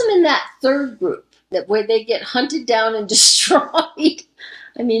puts them in that third group, that where they get hunted down and destroyed.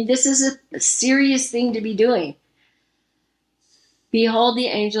 I mean, this is a serious thing to be doing. Behold, the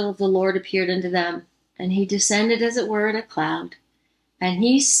angel of the Lord appeared unto them, and he descended as it were in a cloud, and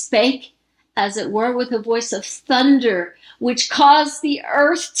he spake as it were with a voice of thunder, which caused the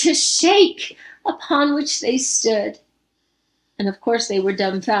earth to shake, upon which they stood. And of course they were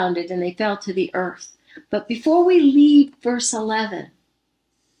dumbfounded, and they fell to the earth. But before we leave verse 11,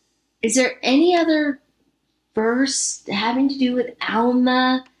 is there any other verse having to do with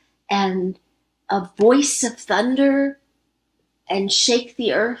Alma and a voice of thunder and shake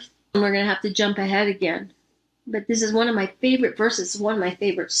the earth? And we're going to have to jump ahead again. But this is one of my favorite verses, one of my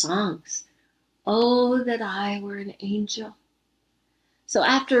favorite songs. Oh, that I were an angel. So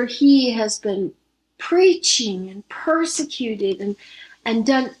after he has been preaching and persecuted and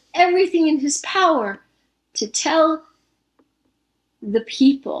done everything in his power to tell the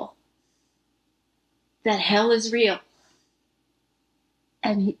people that hell is real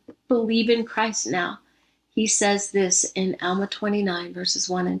and believe in Christ now, he says this in Alma 29, verses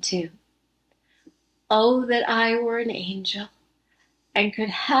 1 and 2. Oh, that I were an angel and could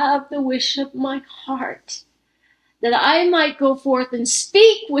have the wish of my heart, that I might go forth and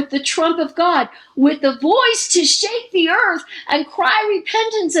speak with the trump of God, with the voice to shake the earth and cry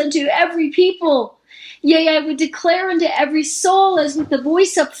repentance unto every people. Yea, I would declare unto every soul as with the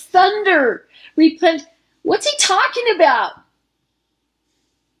voice of thunder, repent. What's he talking about?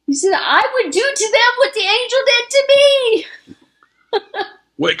 He said, I would do to them what the angel did to me.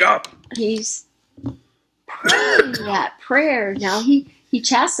 Wake up. He's praying that prayer. Now he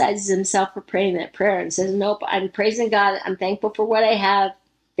chastises himself for praying that prayer and says, nope, I'm praising God. I'm thankful for what I have.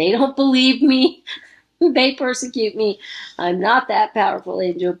 They don't believe me. They persecute me. I'm not that powerful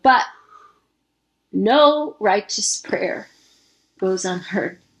angel. But no righteous prayer goes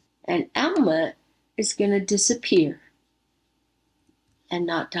unheard. And Alma is going to disappear and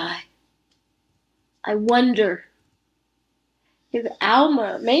not die. I wonder if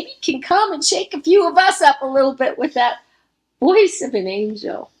Alma maybe can come and shake a few of us up a little bit with that voice of an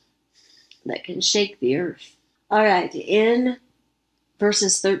angel that can shake the earth. All right, in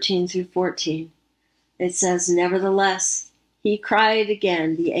verses 13 through 14, it says, nevertheless, he cried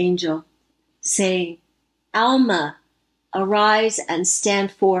again, the angel, saying, Alma, arise and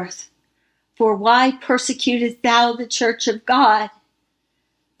stand forth. For why persecutest thou the church of God?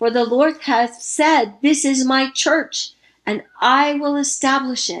 For the Lord hath said, this is my church, and I will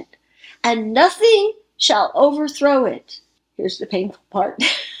establish it, and nothing shall overthrow it. Here's the painful part.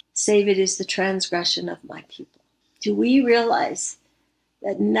 Save it is the transgression of my people. Do we realize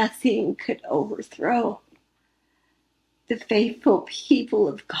that nothing could overthrow the faithful people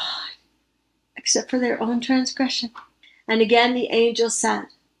of God except for their own transgression? And again the angel said,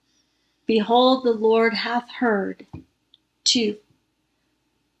 behold, the Lord hath heard to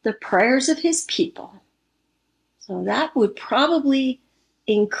the prayers of his people. So that would probably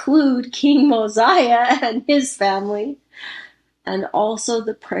include King Mosiah and his family, and also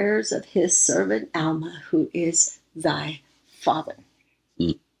the prayers of his servant Alma, who is thy father.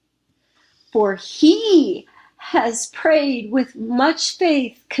 For he has prayed with much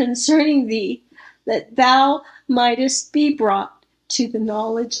faith concerning thee, that thou mightest be brought to the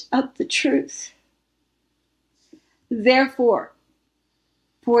knowledge of the truth. Therefore,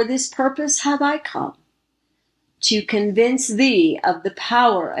 for this purpose have I come, to convince thee of the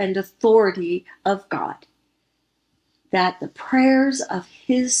power and authority of God, that the prayers of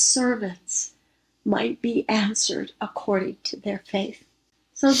his servants might be answered according to their faith.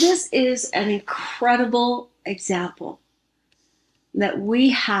 So this is an incredible example that we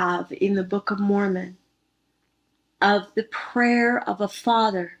have in the Book of Mormon of the prayer of a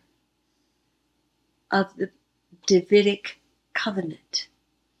father of the Davidic covenant.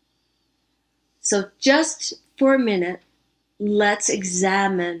 So just for a minute, let's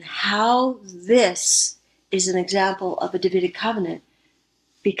examine how this is an example of a Davidic covenant,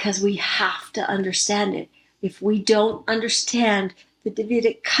 because we have to understand it. If we don't understand the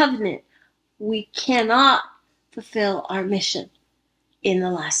Davidic covenant, we cannot fulfill our mission in the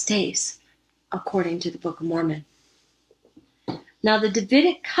last days, according to the Book of Mormon. Now, the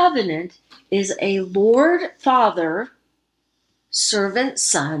Davidic covenant is a Lord, Father, servant,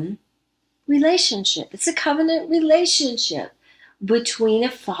 son relationship. It's a covenant relationship between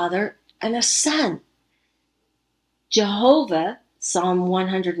a father and a son. Jehovah, Psalm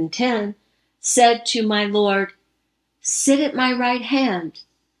 110, said to my Lord, sit at my right hand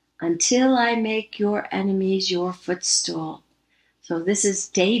until I make your enemies your footstool. So this is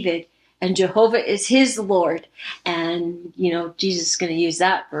David, and Jehovah is his Lord. And, Jesus is going to use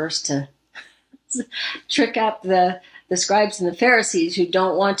that verse to trick up the scribes and the Pharisees who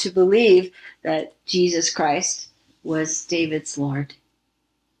don't want to believe that Jesus Christ was David's Lord.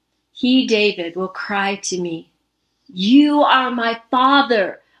 He, David, will cry to me, you are my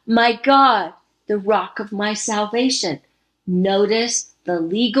Father, my God, the rock of my salvation. Notice the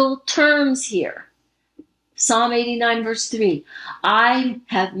legal terms here. Psalm 89, verse 3. I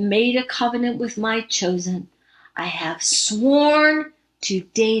have made a covenant with my chosen. I have sworn to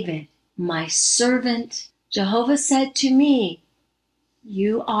David, my servant. Jehovah said to me,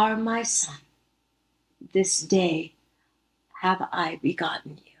 you are my son. This day have I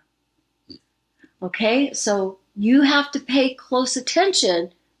begotten you. Okay, so you have to pay close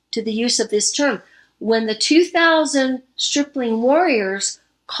attention to the use of this term. When the 2,000 stripling warriors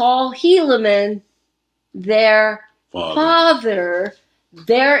call Helaman their father,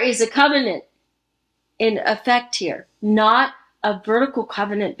 there is a covenant in effect here, not a vertical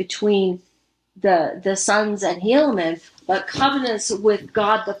covenant between the sons and Helaman, but covenants with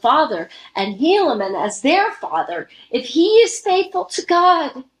God the Father and Helaman as their father. If he is faithful to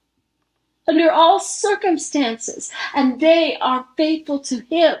God under all circumstances, and they are faithful to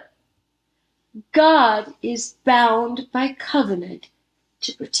him, God is bound by covenant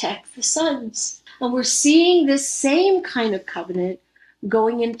to protect the sons. And we're seeing this same kind of covenant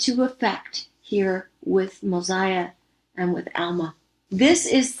going into effect here with Mosiah and with Alma. This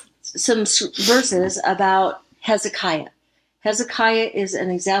is some verses about Hezekiah. Hezekiah is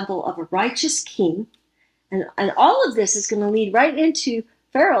an example of a righteous king. And all of this is going to lead right into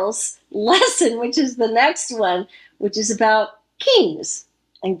Farrell's lesson, which is the next one, which is about kings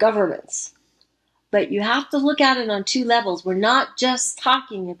and governments. But you have to look at it on two levels. We're not just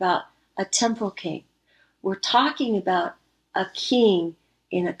talking about a temporal king. We're talking about a king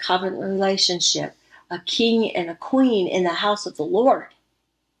in a covenant relationship, a king and a queen in the house of the Lord,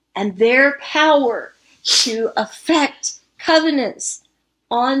 and their power to affect covenants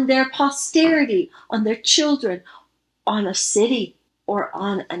on their posterity, on their children, on a city, or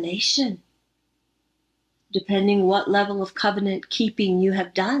on a nation, depending what level of covenant keeping you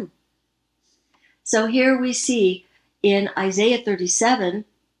have done. So here we see in Isaiah 37,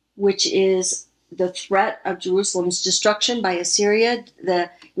 which is the threat of Jerusalem's destruction by Assyria.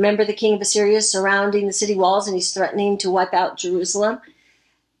 Remember the king of Assyria is surrounding the city walls and he's threatening to wipe out Jerusalem.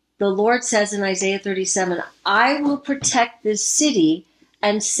 The Lord says in Isaiah 37, I will protect this city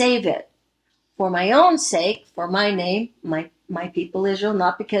and save it for my own sake, for my name, my people Israel,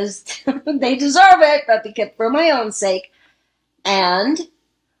 not because they deserve it, but because for my own sake, and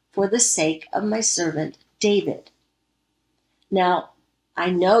for the sake of my servant David. Now, I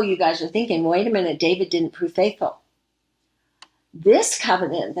know you guys are thinking, wait a minute, David didn't prove faithful. This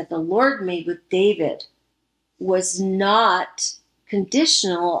covenant that the Lord made with David was not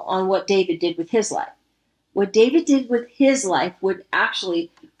conditional on what David did with his life. What David did with his life would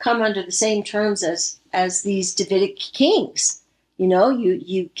actually come under the same terms as these Davidic kings.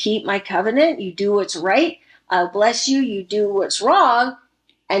 You keep my covenant, you do what's right, I'll bless you, you do what's wrong,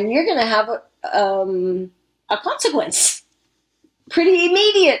 and you're going to have a consequence. Pretty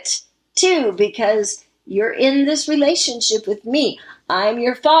immediate, too, because you're in this relationship with me. I'm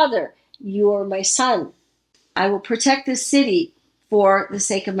your father. You're my son. I will protect this city for the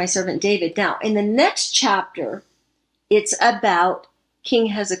sake of my servant David. Now, in the next chapter, it's about King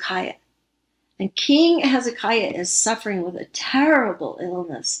Hezekiah. And King Hezekiah is suffering with a terrible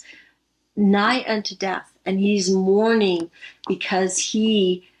illness, nigh unto death. And he's mourning because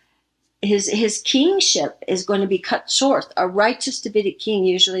his kingship is going to be cut short. A righteous Davidic king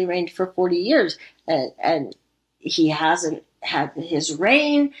usually reigned for 40 years, and he hasn't had his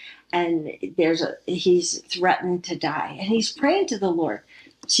reign, and he's threatened to die. And he's praying to the Lord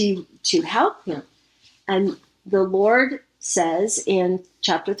to help him. And the Lord says in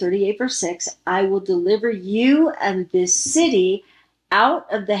chapter 38, verse 6, I will deliver you and this city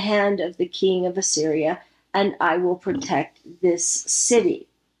out of the hand of the king of Assyria, and I will protect this city.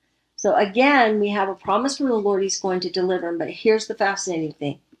 So again, we have a promise from the Lord he's going to deliver him. But here's the fascinating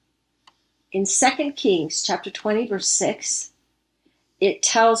thing. In 2 Kings chapter 20, verse 6, it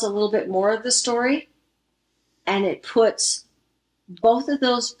tells a little bit more of the story, and it puts both of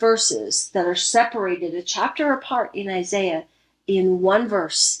those verses that are separated a chapter apart in Isaiah in one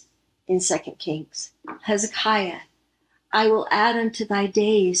verse in 2 Kings. Hezekiah, I will add unto thy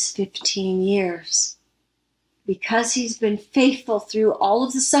days 15 years. Because he's been faithful through all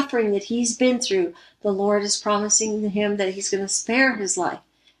of the suffering that he's been through, the Lord is promising him that he's going to spare his life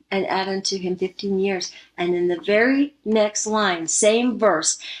and add unto him 15 years. And in the very next line, same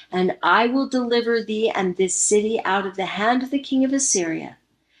verse, and I will deliver thee and this city out of the hand of the king of Assyria,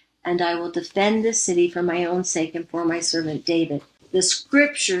 and I will defend this city for my own sake and for my servant David. The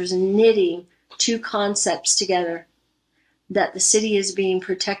scriptures knitting two concepts together, that the city is being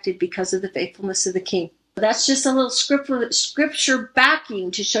protected because of the faithfulness of the king. That's just a little scripture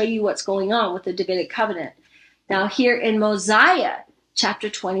backing to show you what's going on with the Davidic covenant. Now here in Mosiah, chapter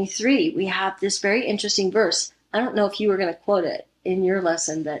 23, we have this very interesting verse. I don't know if you were going to quote it in your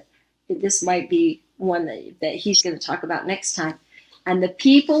lesson, but this might be one that he's going to talk about next time. And the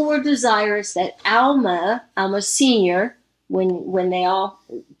people were desirous that Alma Sr., when they all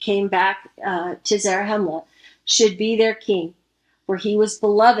came back to Zarahemla, should be their king, for he was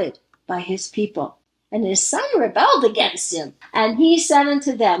beloved by his people. And his son rebelled against him. And he said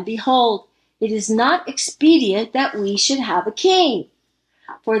unto them, Behold, it is not expedient that we should have a king.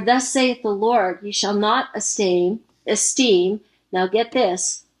 For thus saith the Lord, ye shall not esteem, now get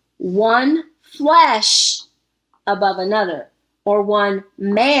this, one flesh above another, or one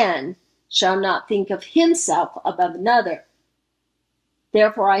man shall not think of himself above another.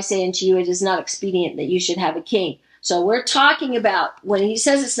 Therefore I say unto you, it is not expedient that you should have a king. So we're talking about, when he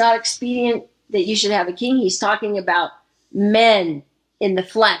says it's not expedient that you should have a king, he's talking about men in the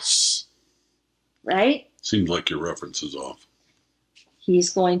flesh, right? Seems like your reference is off.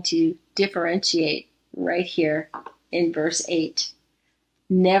 He's going to differentiate right here in verse 8.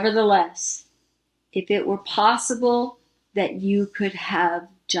 Nevertheless, if it were possible that you could have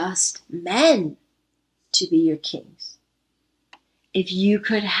just men to be your kings, if you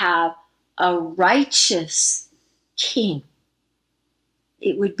could have a righteous king,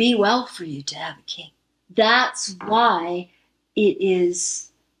 it would be well for you to have a king. That's why it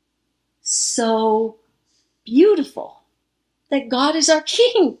is so beautiful that God is our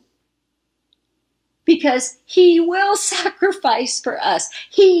king, because he will sacrifice for us.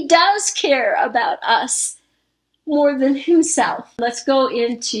 He does care about us more than himself. Let's go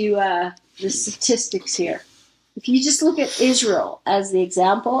into the statistics here. If you just look at Israel as the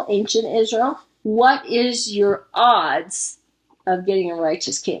example, ancient Israel, what is your odds of getting a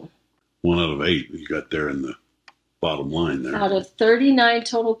righteous king? 1 out of 8 you got there in the bottom line there. Out of 39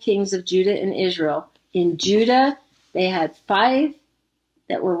 total kings of Judah and Israel, in Judah they had 5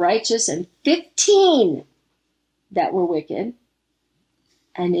 that were righteous and 15 that were wicked.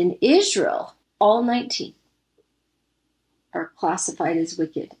 And in Israel, all 19 are classified as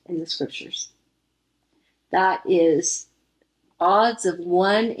wicked in the scriptures. That is odds of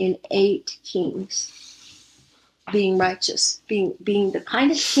 1 in 8 kings being righteous, being the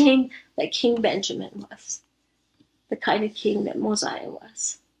kind of king that King Benjamin was, the kind of king that Mosiah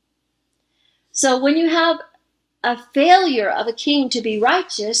was. So when you have a failure of a king to be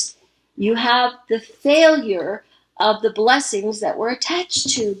righteous, you have the failure of the blessings that were attached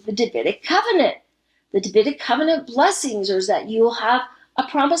to the Davidic covenant. The Davidic covenant blessings is that you'll have a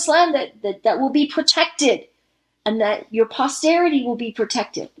promised land that will be protected, and that your posterity will be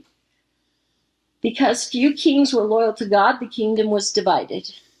protected. Because few kings were loyal to God, the kingdom was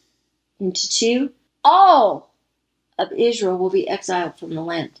divided into 2. All of Israel will be exiled from the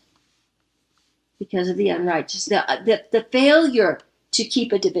land because of the unrighteous, the failure to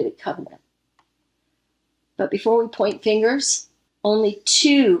keep a Davidic covenant. But before we point fingers, only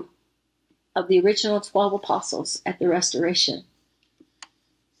 2 of the original 12 apostles at the restoration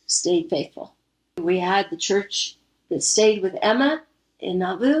stayed faithful. We had the church that stayed with Emma in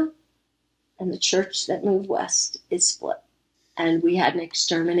Nauvoo, and the church that moved west is split. And we had an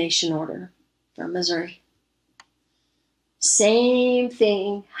extermination order from Missouri. Same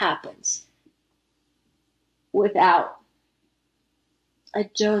thing happens without a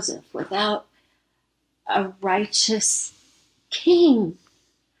Joseph, without a righteous king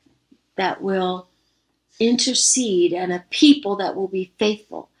that will intercede and a people that will be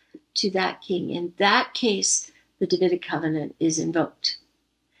faithful to that king. In that case, the Davidic covenant is invoked.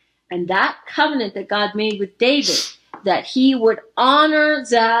 And that covenant that God made with David, that he would honor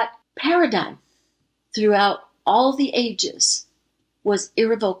that paradigm throughout all the ages, was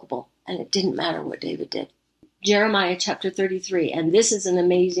irrevocable, and it didn't matter what David did. Jeremiah chapter 33, and this is an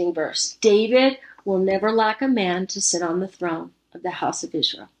amazing verse. David will never lack a man to sit on the throne of the house of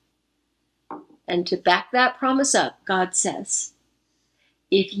Israel. And to back that promise up, God says,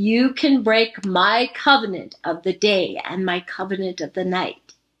 if you can break my covenant of the day and my covenant of the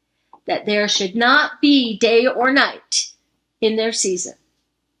night, that there should not be day or night in their season,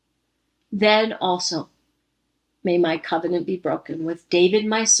 then also may my covenant be broken with David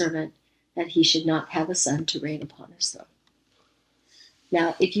my servant, that he should not have a son to reign upon his throne.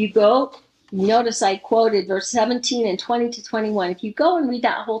 Now, if you go, notice I quoted verse 17 and 20 to 21. If you go and read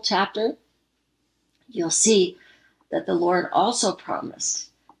that whole chapter, you'll see that the Lord also promised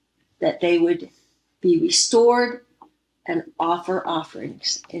that they would be restored and offer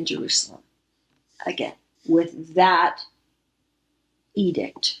offerings in Jerusalem. Again, with that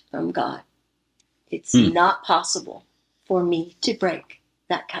edict from God, it's not possible for me to break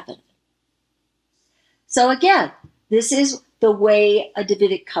that covenant. So again, this is the way a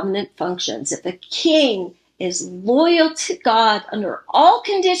Davidic covenant functions. If a king is loyal to God under all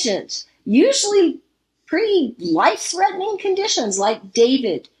conditions, usually pretty life-threatening conditions, like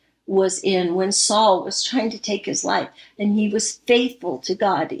David was in when Saul was trying to take his life, and he was faithful to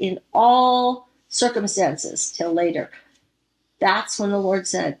God in all circumstances till later. That's when the Lord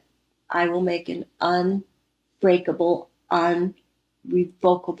said, I will make an unbreakable,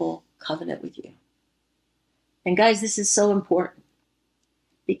 unrevocable covenant with you. And guys, this is so important,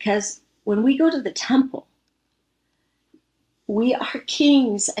 because when we go to the temple, we are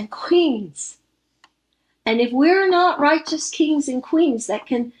kings and queens. And if we're not righteous kings and queens that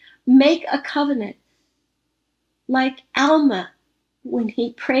can make a covenant, like Alma when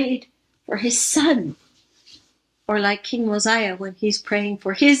he prayed for his son, or like King Mosiah when he's praying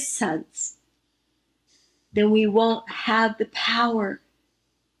for his sons, then we won't have the power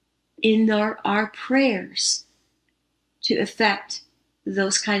in our prayers to effect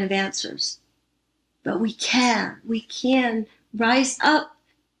those kind of answers. But we can rise up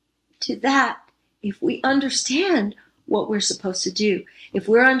to that if we understand what we're supposed to do. If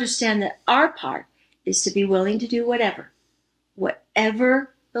we understand that our part is to be willing to do whatever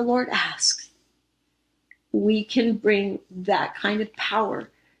the Lord asks, we can bring that kind of power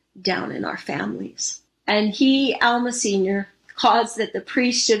down in our families. And Alma Sr., caused that the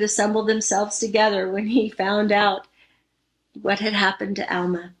priests should assemble themselves together when he found out what had happened to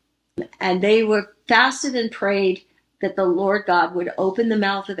Alma. And they were fasted and prayed that the Lord God would open the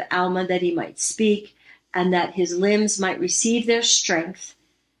mouth of Alma that he might speak, and that his limbs might receive their strength,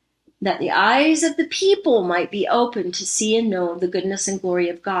 that the eyes of the people might be opened to see and know the goodness and glory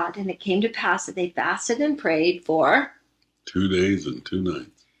of God. And it came to pass that they fasted and prayed for 2 days and 2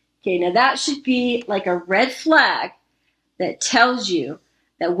 nights. Okay, now that should be like a red flag that tells you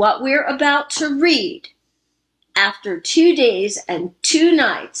that what we're about to read after 2 days and 2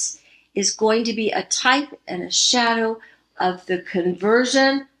 nights is going to be a type and a shadow of the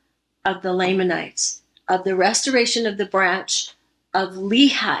conversion of the Lamanites, of the restoration of the branch of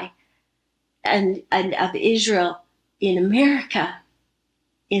Lehi and of Israel in America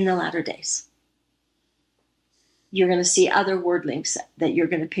in the latter days. You're going to see other word links that you're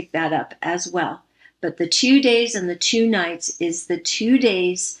going to pick that up as well. But the 2 days and the 2 nights is the 2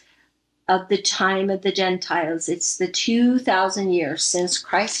 days of the time of the Gentiles. It's the 2,000 years since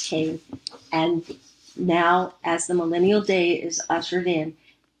Christ came. And now, as the millennial day is ushered in,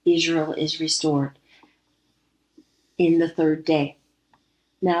 Israel is restored in the 3rd day.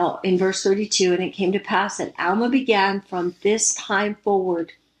 Now, in verse 32, and it came to pass that Alma began from this time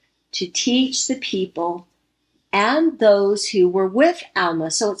forward to teach the people and those who were with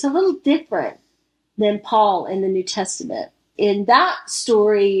Alma. So it's a little different than Paul in the New Testament. In that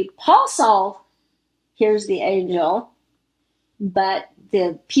story, Paul saw, here's the angel, but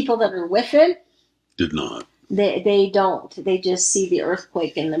the people that are with him did not. They don't. They just see the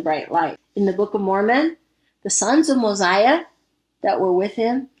earthquake and the bright light. In the Book of Mormon, the sons of Mosiah that were with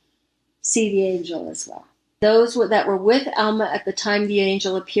him see the angel as well. Those that were with Alma at the time the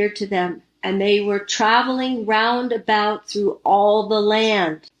angel appeared to them, and they were traveling round about through all the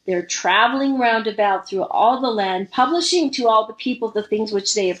land. They're traveling round about through all the land, publishing to all the people the things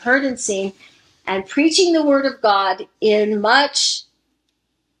which they have heard and seen, and preaching the word of God in much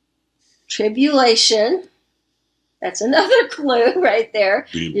tribulation. That's another clue right there.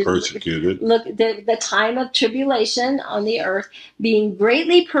 Being persecuted. Look, the time of tribulation on the earth, being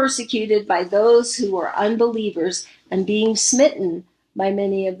greatly persecuted by those who were unbelievers and being smitten by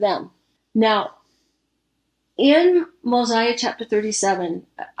many of them. Now, in Mosiah chapter 37,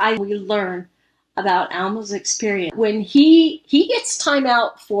 we learn about Alma's experience. When he gets time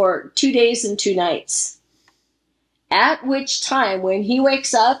out for 2 days and 2 nights, at which time, when he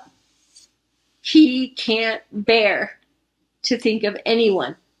wakes up, he can't bear to think of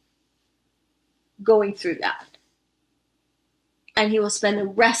anyone going through that. And he will spend the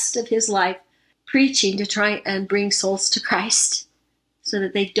rest of his life preaching to try and bring souls to Christ so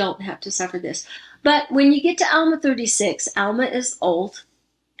that they don't have to suffer this. But when you get to Alma 36, Alma is old,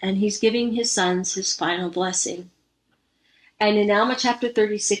 and he's giving his sons his final blessing. And in Alma chapter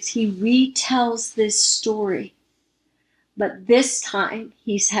 36, he retells this story But this time,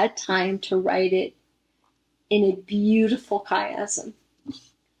 he's had time to write it in a beautiful chiasm.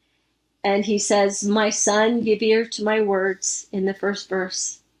 And he says, my son, give ear to my words in the first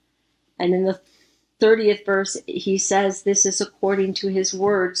verse. And in the 30th verse, he says, this is according to his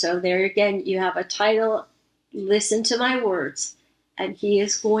word. So there again, you have a title, listen to my words. And he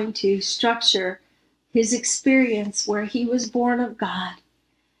is going to structure his experience where he was born of God,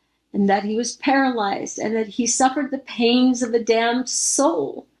 and that he was paralyzed, and that he suffered the pains of a damned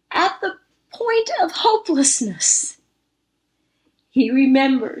soul. At the point of hopelessness, he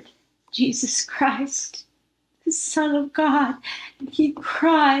remembered Jesus Christ, the Son of God, and he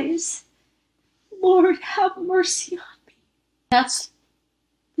cries, Lord, have mercy on me. That's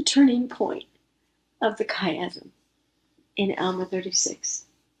the turning point of the chiasm in Alma 36.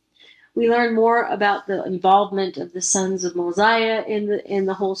 We learn more about the involvement of the sons of Mosiah in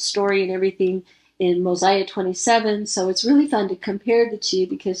the whole story and everything in Mosiah 27. So it's really fun to compare the two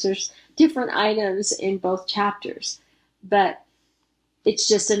because there's different items in both chapters. But it's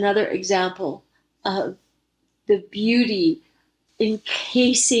just another example of the beauty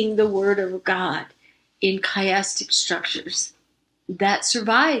encasing the Word of God in chiastic structures that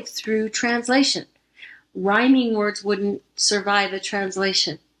survive through translation. Rhyming words wouldn't survive a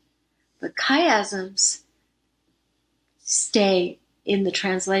translation. But chiasms stay in the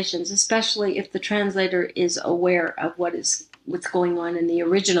translations, especially if the translator is aware of what's going on in the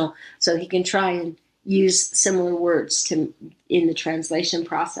original, so he can try and use similar words in the translation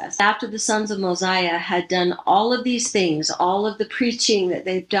process. After the sons of Mosiah had done all of these things, all of the preaching that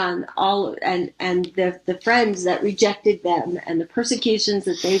they've done, and the friends that rejected them, and the persecutions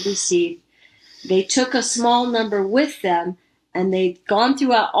that they've received, they took a small number with them, and they'd gone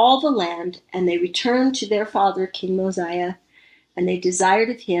throughout all the land, and they returned to their father, King Mosiah, and they desired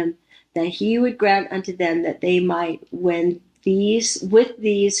of him that he would grant unto them that they might, with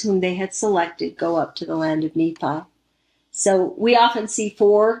these whom they had selected, go up to the land of Nephi. So we often see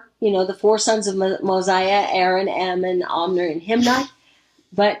the four sons of Mosiah, Aaron, Ammon, Omner, and Himni,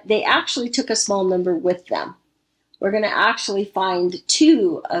 but they actually took a small number with them. We're going to actually find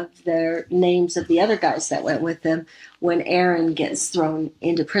two of their names of the other guys that went with them when Aaron gets thrown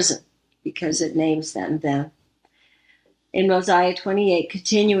into prison, because it names them. In Mosiah 28,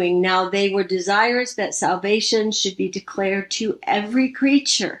 continuing, now they were desirous that salvation should be declared to every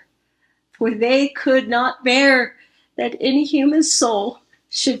creature, for they could not bear that any human soul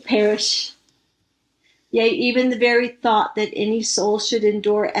should perish. Yea, even the very thought that any soul should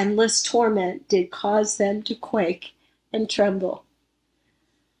endure endless torment did cause them to quake and tremble.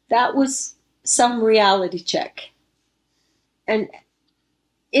 That was some reality check. And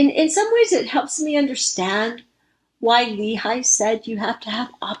in some ways it helps me understand why Lehi said you have to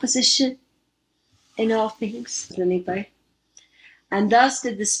have opposition in all things. Anybody? And thus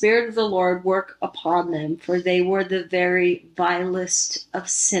did the Spirit of the Lord work upon them, for they were the very vilest of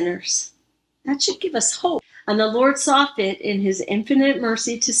sinners. That should give us hope. And the Lord saw fit in his infinite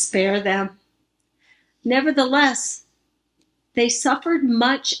mercy to spare them. Nevertheless, they suffered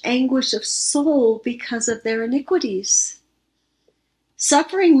much anguish of soul because of their iniquities,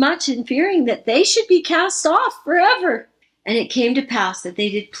 suffering much and fearing that they should be cast off forever. And it came to pass that they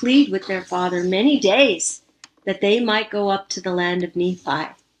did plead with their father many days that they might go up to the land of Nephi.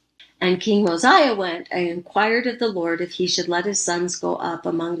 And King Mosiah went and inquired of the Lord if he should let his sons go up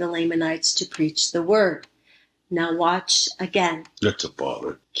among the Lamanites to preach the word. Now watch again. That's a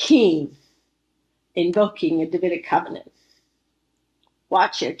father. King invoking a Davidic covenant.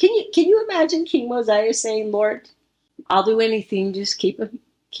 Watch here. Can you imagine King Mosiah saying, Lord, I'll do anything, just keep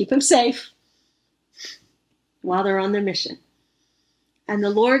them safe while they're on their mission. And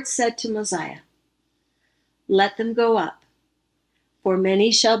the Lord said to Mosiah, let them go up, for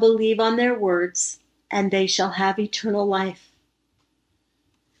many shall believe on their words, and they shall have eternal life.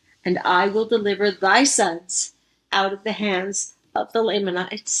 And I will deliver thy sons out of the hands of the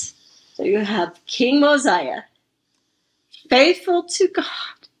Lamanites. So you have King Mosiah, faithful to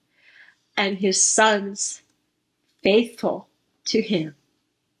God, and his sons faithful to him.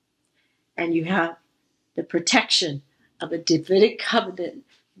 And you have the protection of a Davidic covenant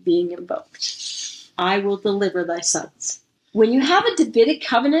being invoked. I will deliver thy sons. When you have a Davidic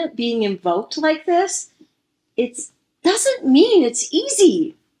covenant being invoked like this, it doesn't mean it's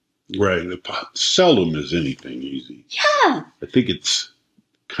easy. Right. Seldom is anything easy. Yeah. I think it's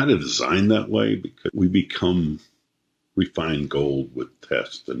kind of designed that way because we become refined gold with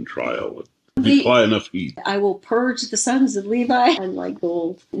test and trial. If you apply enough heat. I will purge the sons of Levi and like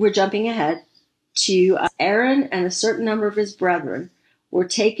gold. We're jumping ahead to Aaron and a certain number of his brethren were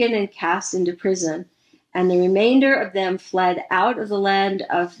taken and cast into prison, And the remainder of them fled out of the land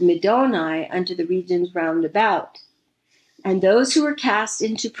of Middoni unto the regions round about. And those who were cast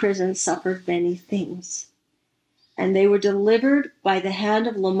into prison suffered many things. And they were delivered by the hand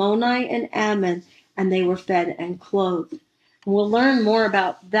of Lamoni and Ammon, and they were fed and clothed. And we'll learn more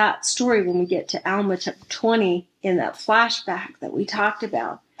about that story when we get to Alma chapter 20 in that flashback that we talked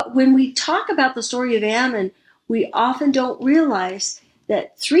about. But when we talk about the story of Ammon, we often don't realize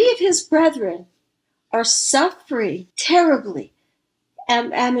that 3 of his brethren are suffering terribly.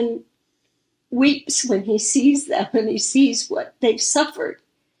 Ammon weeps when he sees them and he sees what they've suffered.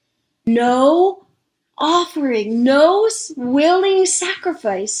 No offering, no willing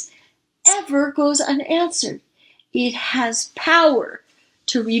sacrifice ever goes unanswered. It has power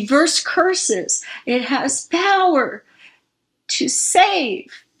to reverse curses. It has power to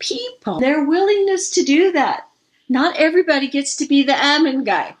save people. Their willingness to do that. Not everybody gets to be the Ammon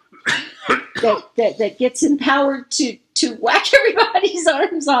guy that gets empowered to whack everybody's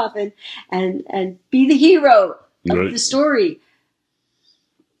arms off and be the hero of the story.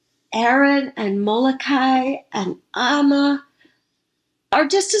 Aaron and Molokai and Amma are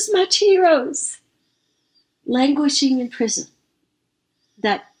just as much heroes, languishing in prison,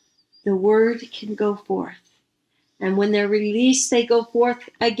 that the word can go forth. And when they're released, they go forth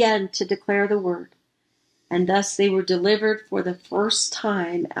again to declare the word. And thus they were delivered for the first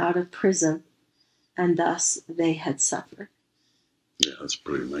time out of prison, and thus they had suffered. Yeah, that's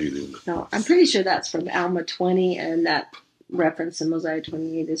pretty amazing. So I'm pretty sure that's from Alma 20, and that reference in Mosiah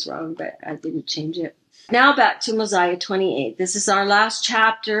 28 is wrong, but I didn't change it. Now back to Mosiah 28. This is our last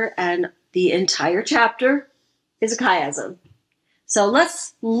chapter, and the entire chapter is a chiasm. So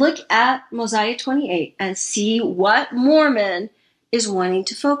let's look at Mosiah 28 and see what Mormon is wanting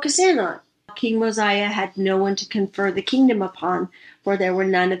to focus in on. King Mosiah had no one to confer the kingdom upon, for there were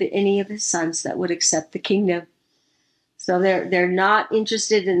none of any of his sons that would accept the kingdom. So they're not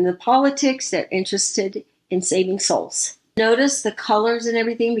interested in the politics, they're interested in saving souls. Notice the colors and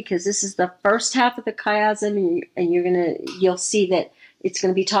everything, because this is the first half of the chiasm, and you'll see that it's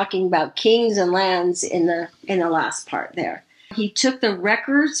going to be talking about kings and lands in the last part there. He took the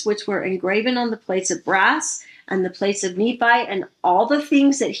records which were engraven on the plates of brass and the plates of Nephi, and all the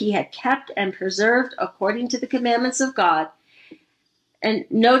things that he had kept and preserved according to the commandments of God. And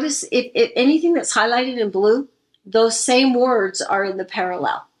notice if anything that's highlighted in blue, those same words are in the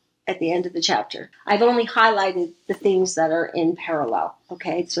parallel at the end of the chapter. I've only highlighted the things that are in parallel.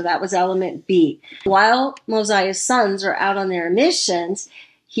 Okay, so that was element B. While Mosiah's sons are out on their missions,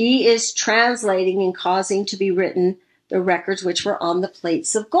 he is translating and causing to be written the records which were on the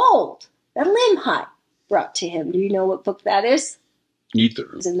plates of gold that Limhi brought to him. Do you know what book that is?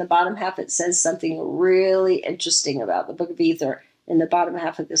 Ether. In the bottom half, it says something really interesting about the book of Ether in the bottom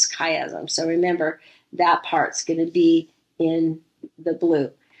half of this chiasm. So remember, that part's going to be in the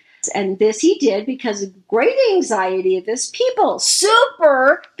blue. And this he did because of great anxiety of his people.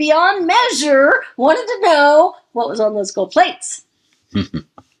 Super, beyond measure, wanted to know what was on those gold plates.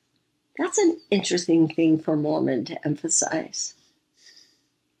 That's an interesting thing for Mormon to emphasize.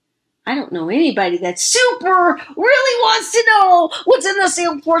 I don't know anybody that super really wants to know what's in the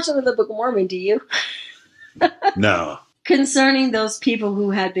sealed portion of the Book of Mormon, do you? No. Concerning those people who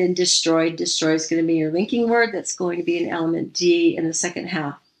had been destroyed, destroy is going to be your linking word. That's going to be in element D in the second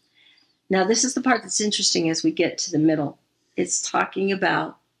half. Now, this is the part that's interesting as we get to the middle. It's talking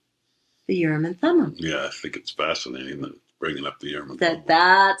about the Urim and Thummim. Yeah, I think it's fascinating that bringing up the Urim and Thummim.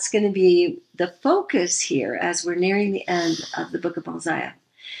 That's going to be the focus here as we're nearing the end of the book of Mosiah.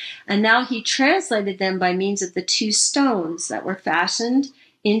 And now he translated them by means of the 2 stones that were fashioned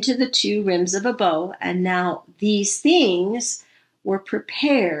into the 2 rims of a bow. And now these things were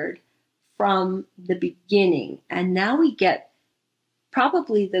prepared from the beginning. And now we get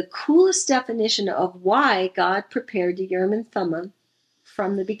probably the coolest definition of why God prepared the Urim and Thummim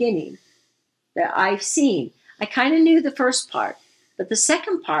from the beginning that I've seen. I kind of knew the first part, but the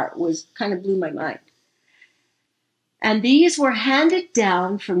second part kind of blew my mind. And these were handed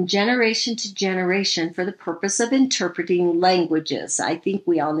down from generation to generation for the purpose of interpreting languages. I think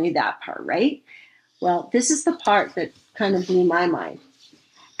we all knew that part, right? Well, this is the part that kind of blew my mind.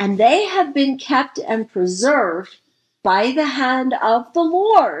 And they have been kept and preserved by the hand of the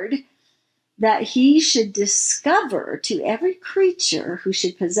Lord, that he should discover to every creature who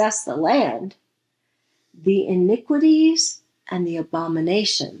should possess the land the iniquities and the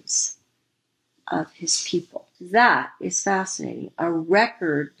abominations of his people. That is fascinating. A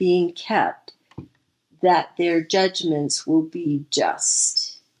record being kept that their judgments will be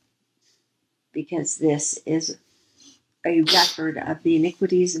just. Because this is a record of the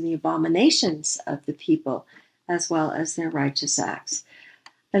iniquities and the abominations of the people, as well as their righteous acts.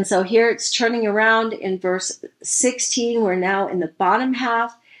 And so here it's turning around in verse 16. We're now in the bottom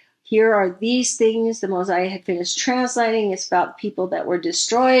half. Here are these things the Mosiah had finished translating. It's about people that were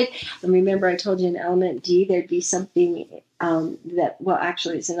destroyed. And remember, I told you in element D, there'd be something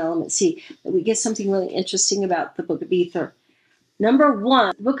actually it's in element C, that we get something really interesting about the Book of Ether. Number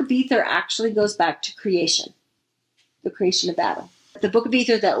one, the Book of Ether actually goes back to creation, the creation of Adam. The Book of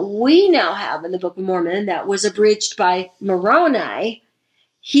Ether that we now have in the Book of Mormon, that was abridged by Moroni,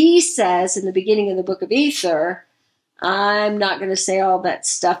 he says in the beginning of the Book of Ether, I'm not going to say all that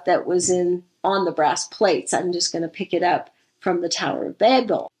stuff that was on the brass plates. I'm just going to pick it up from the Tower of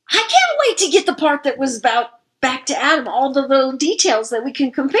Babel. I can't wait to get the part that was about back to Adam, all the little details that we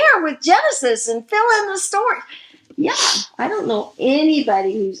can compare with Genesis and fill in the story. Yeah, I don't know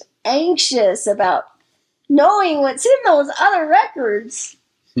anybody who's anxious about knowing what's in those other records.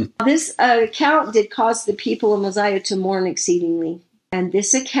 This account did cause the people of Mosiah to mourn exceedingly. And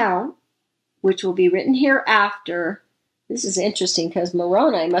this account, which will be written hereafter, this is interesting because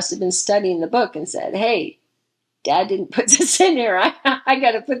Moroni must have been studying the book and said, hey, Dad didn't put this in here. I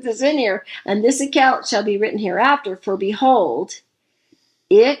got to put this in here. And this account shall be written hereafter, for behold,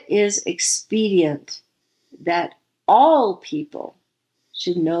 it is expedient that all people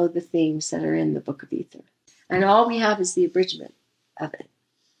should know the things that are in the Book of Ether. And all we have is the abridgment of it.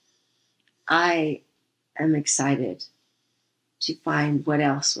 I am excited to find what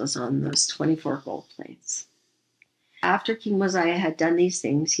else was on those 24 gold plates. After King Mosiah had done these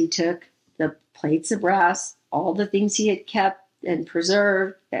things, he took the plates of brass, all the things he had kept and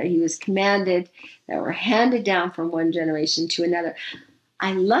preserved, that he was commanded, that were handed down from one generation to another.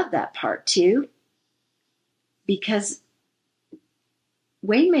 I love that part too, because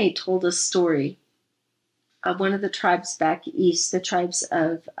Wayne May told a story of one of the tribes back east, the tribes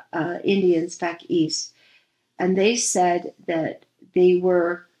of Indians back east, and they said that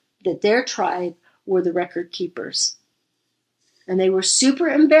their tribe were the record keepers. And they were super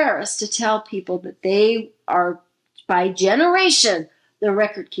embarrassed to tell people that they are, by generation, the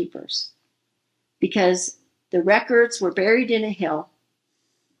record keepers. Because the records were buried in a hill,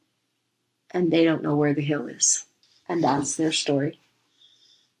 and they don't know where the hill is. And that's their story.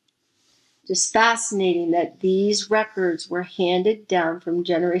 Just fascinating that these records were handed down from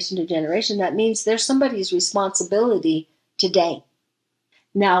generation to generation. That means they're somebody's responsibility today.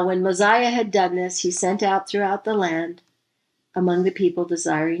 Now, when Mosiah had done this, he sent out throughout the land among the people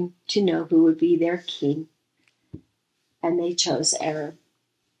desiring to know who would be their king. And they chose Aaron.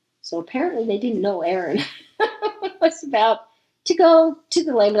 So apparently they didn't know Aaron was about to go to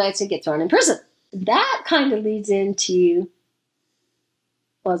the Lamanites and get thrown in prison. That kind of leads into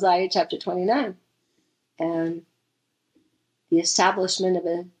Mosiah chapter 29 and the establishment of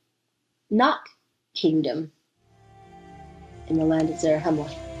a not kingdom in the land of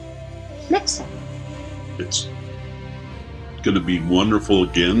Zarahemla. Next time. It's going to be wonderful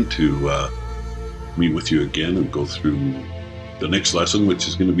again to meet with you again and go through the next lesson, which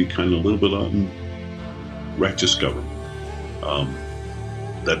is going to be kind of a little bit on righteous government.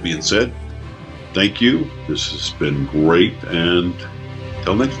 That being said, thank you. This has been great, and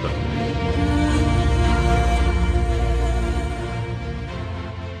till next time.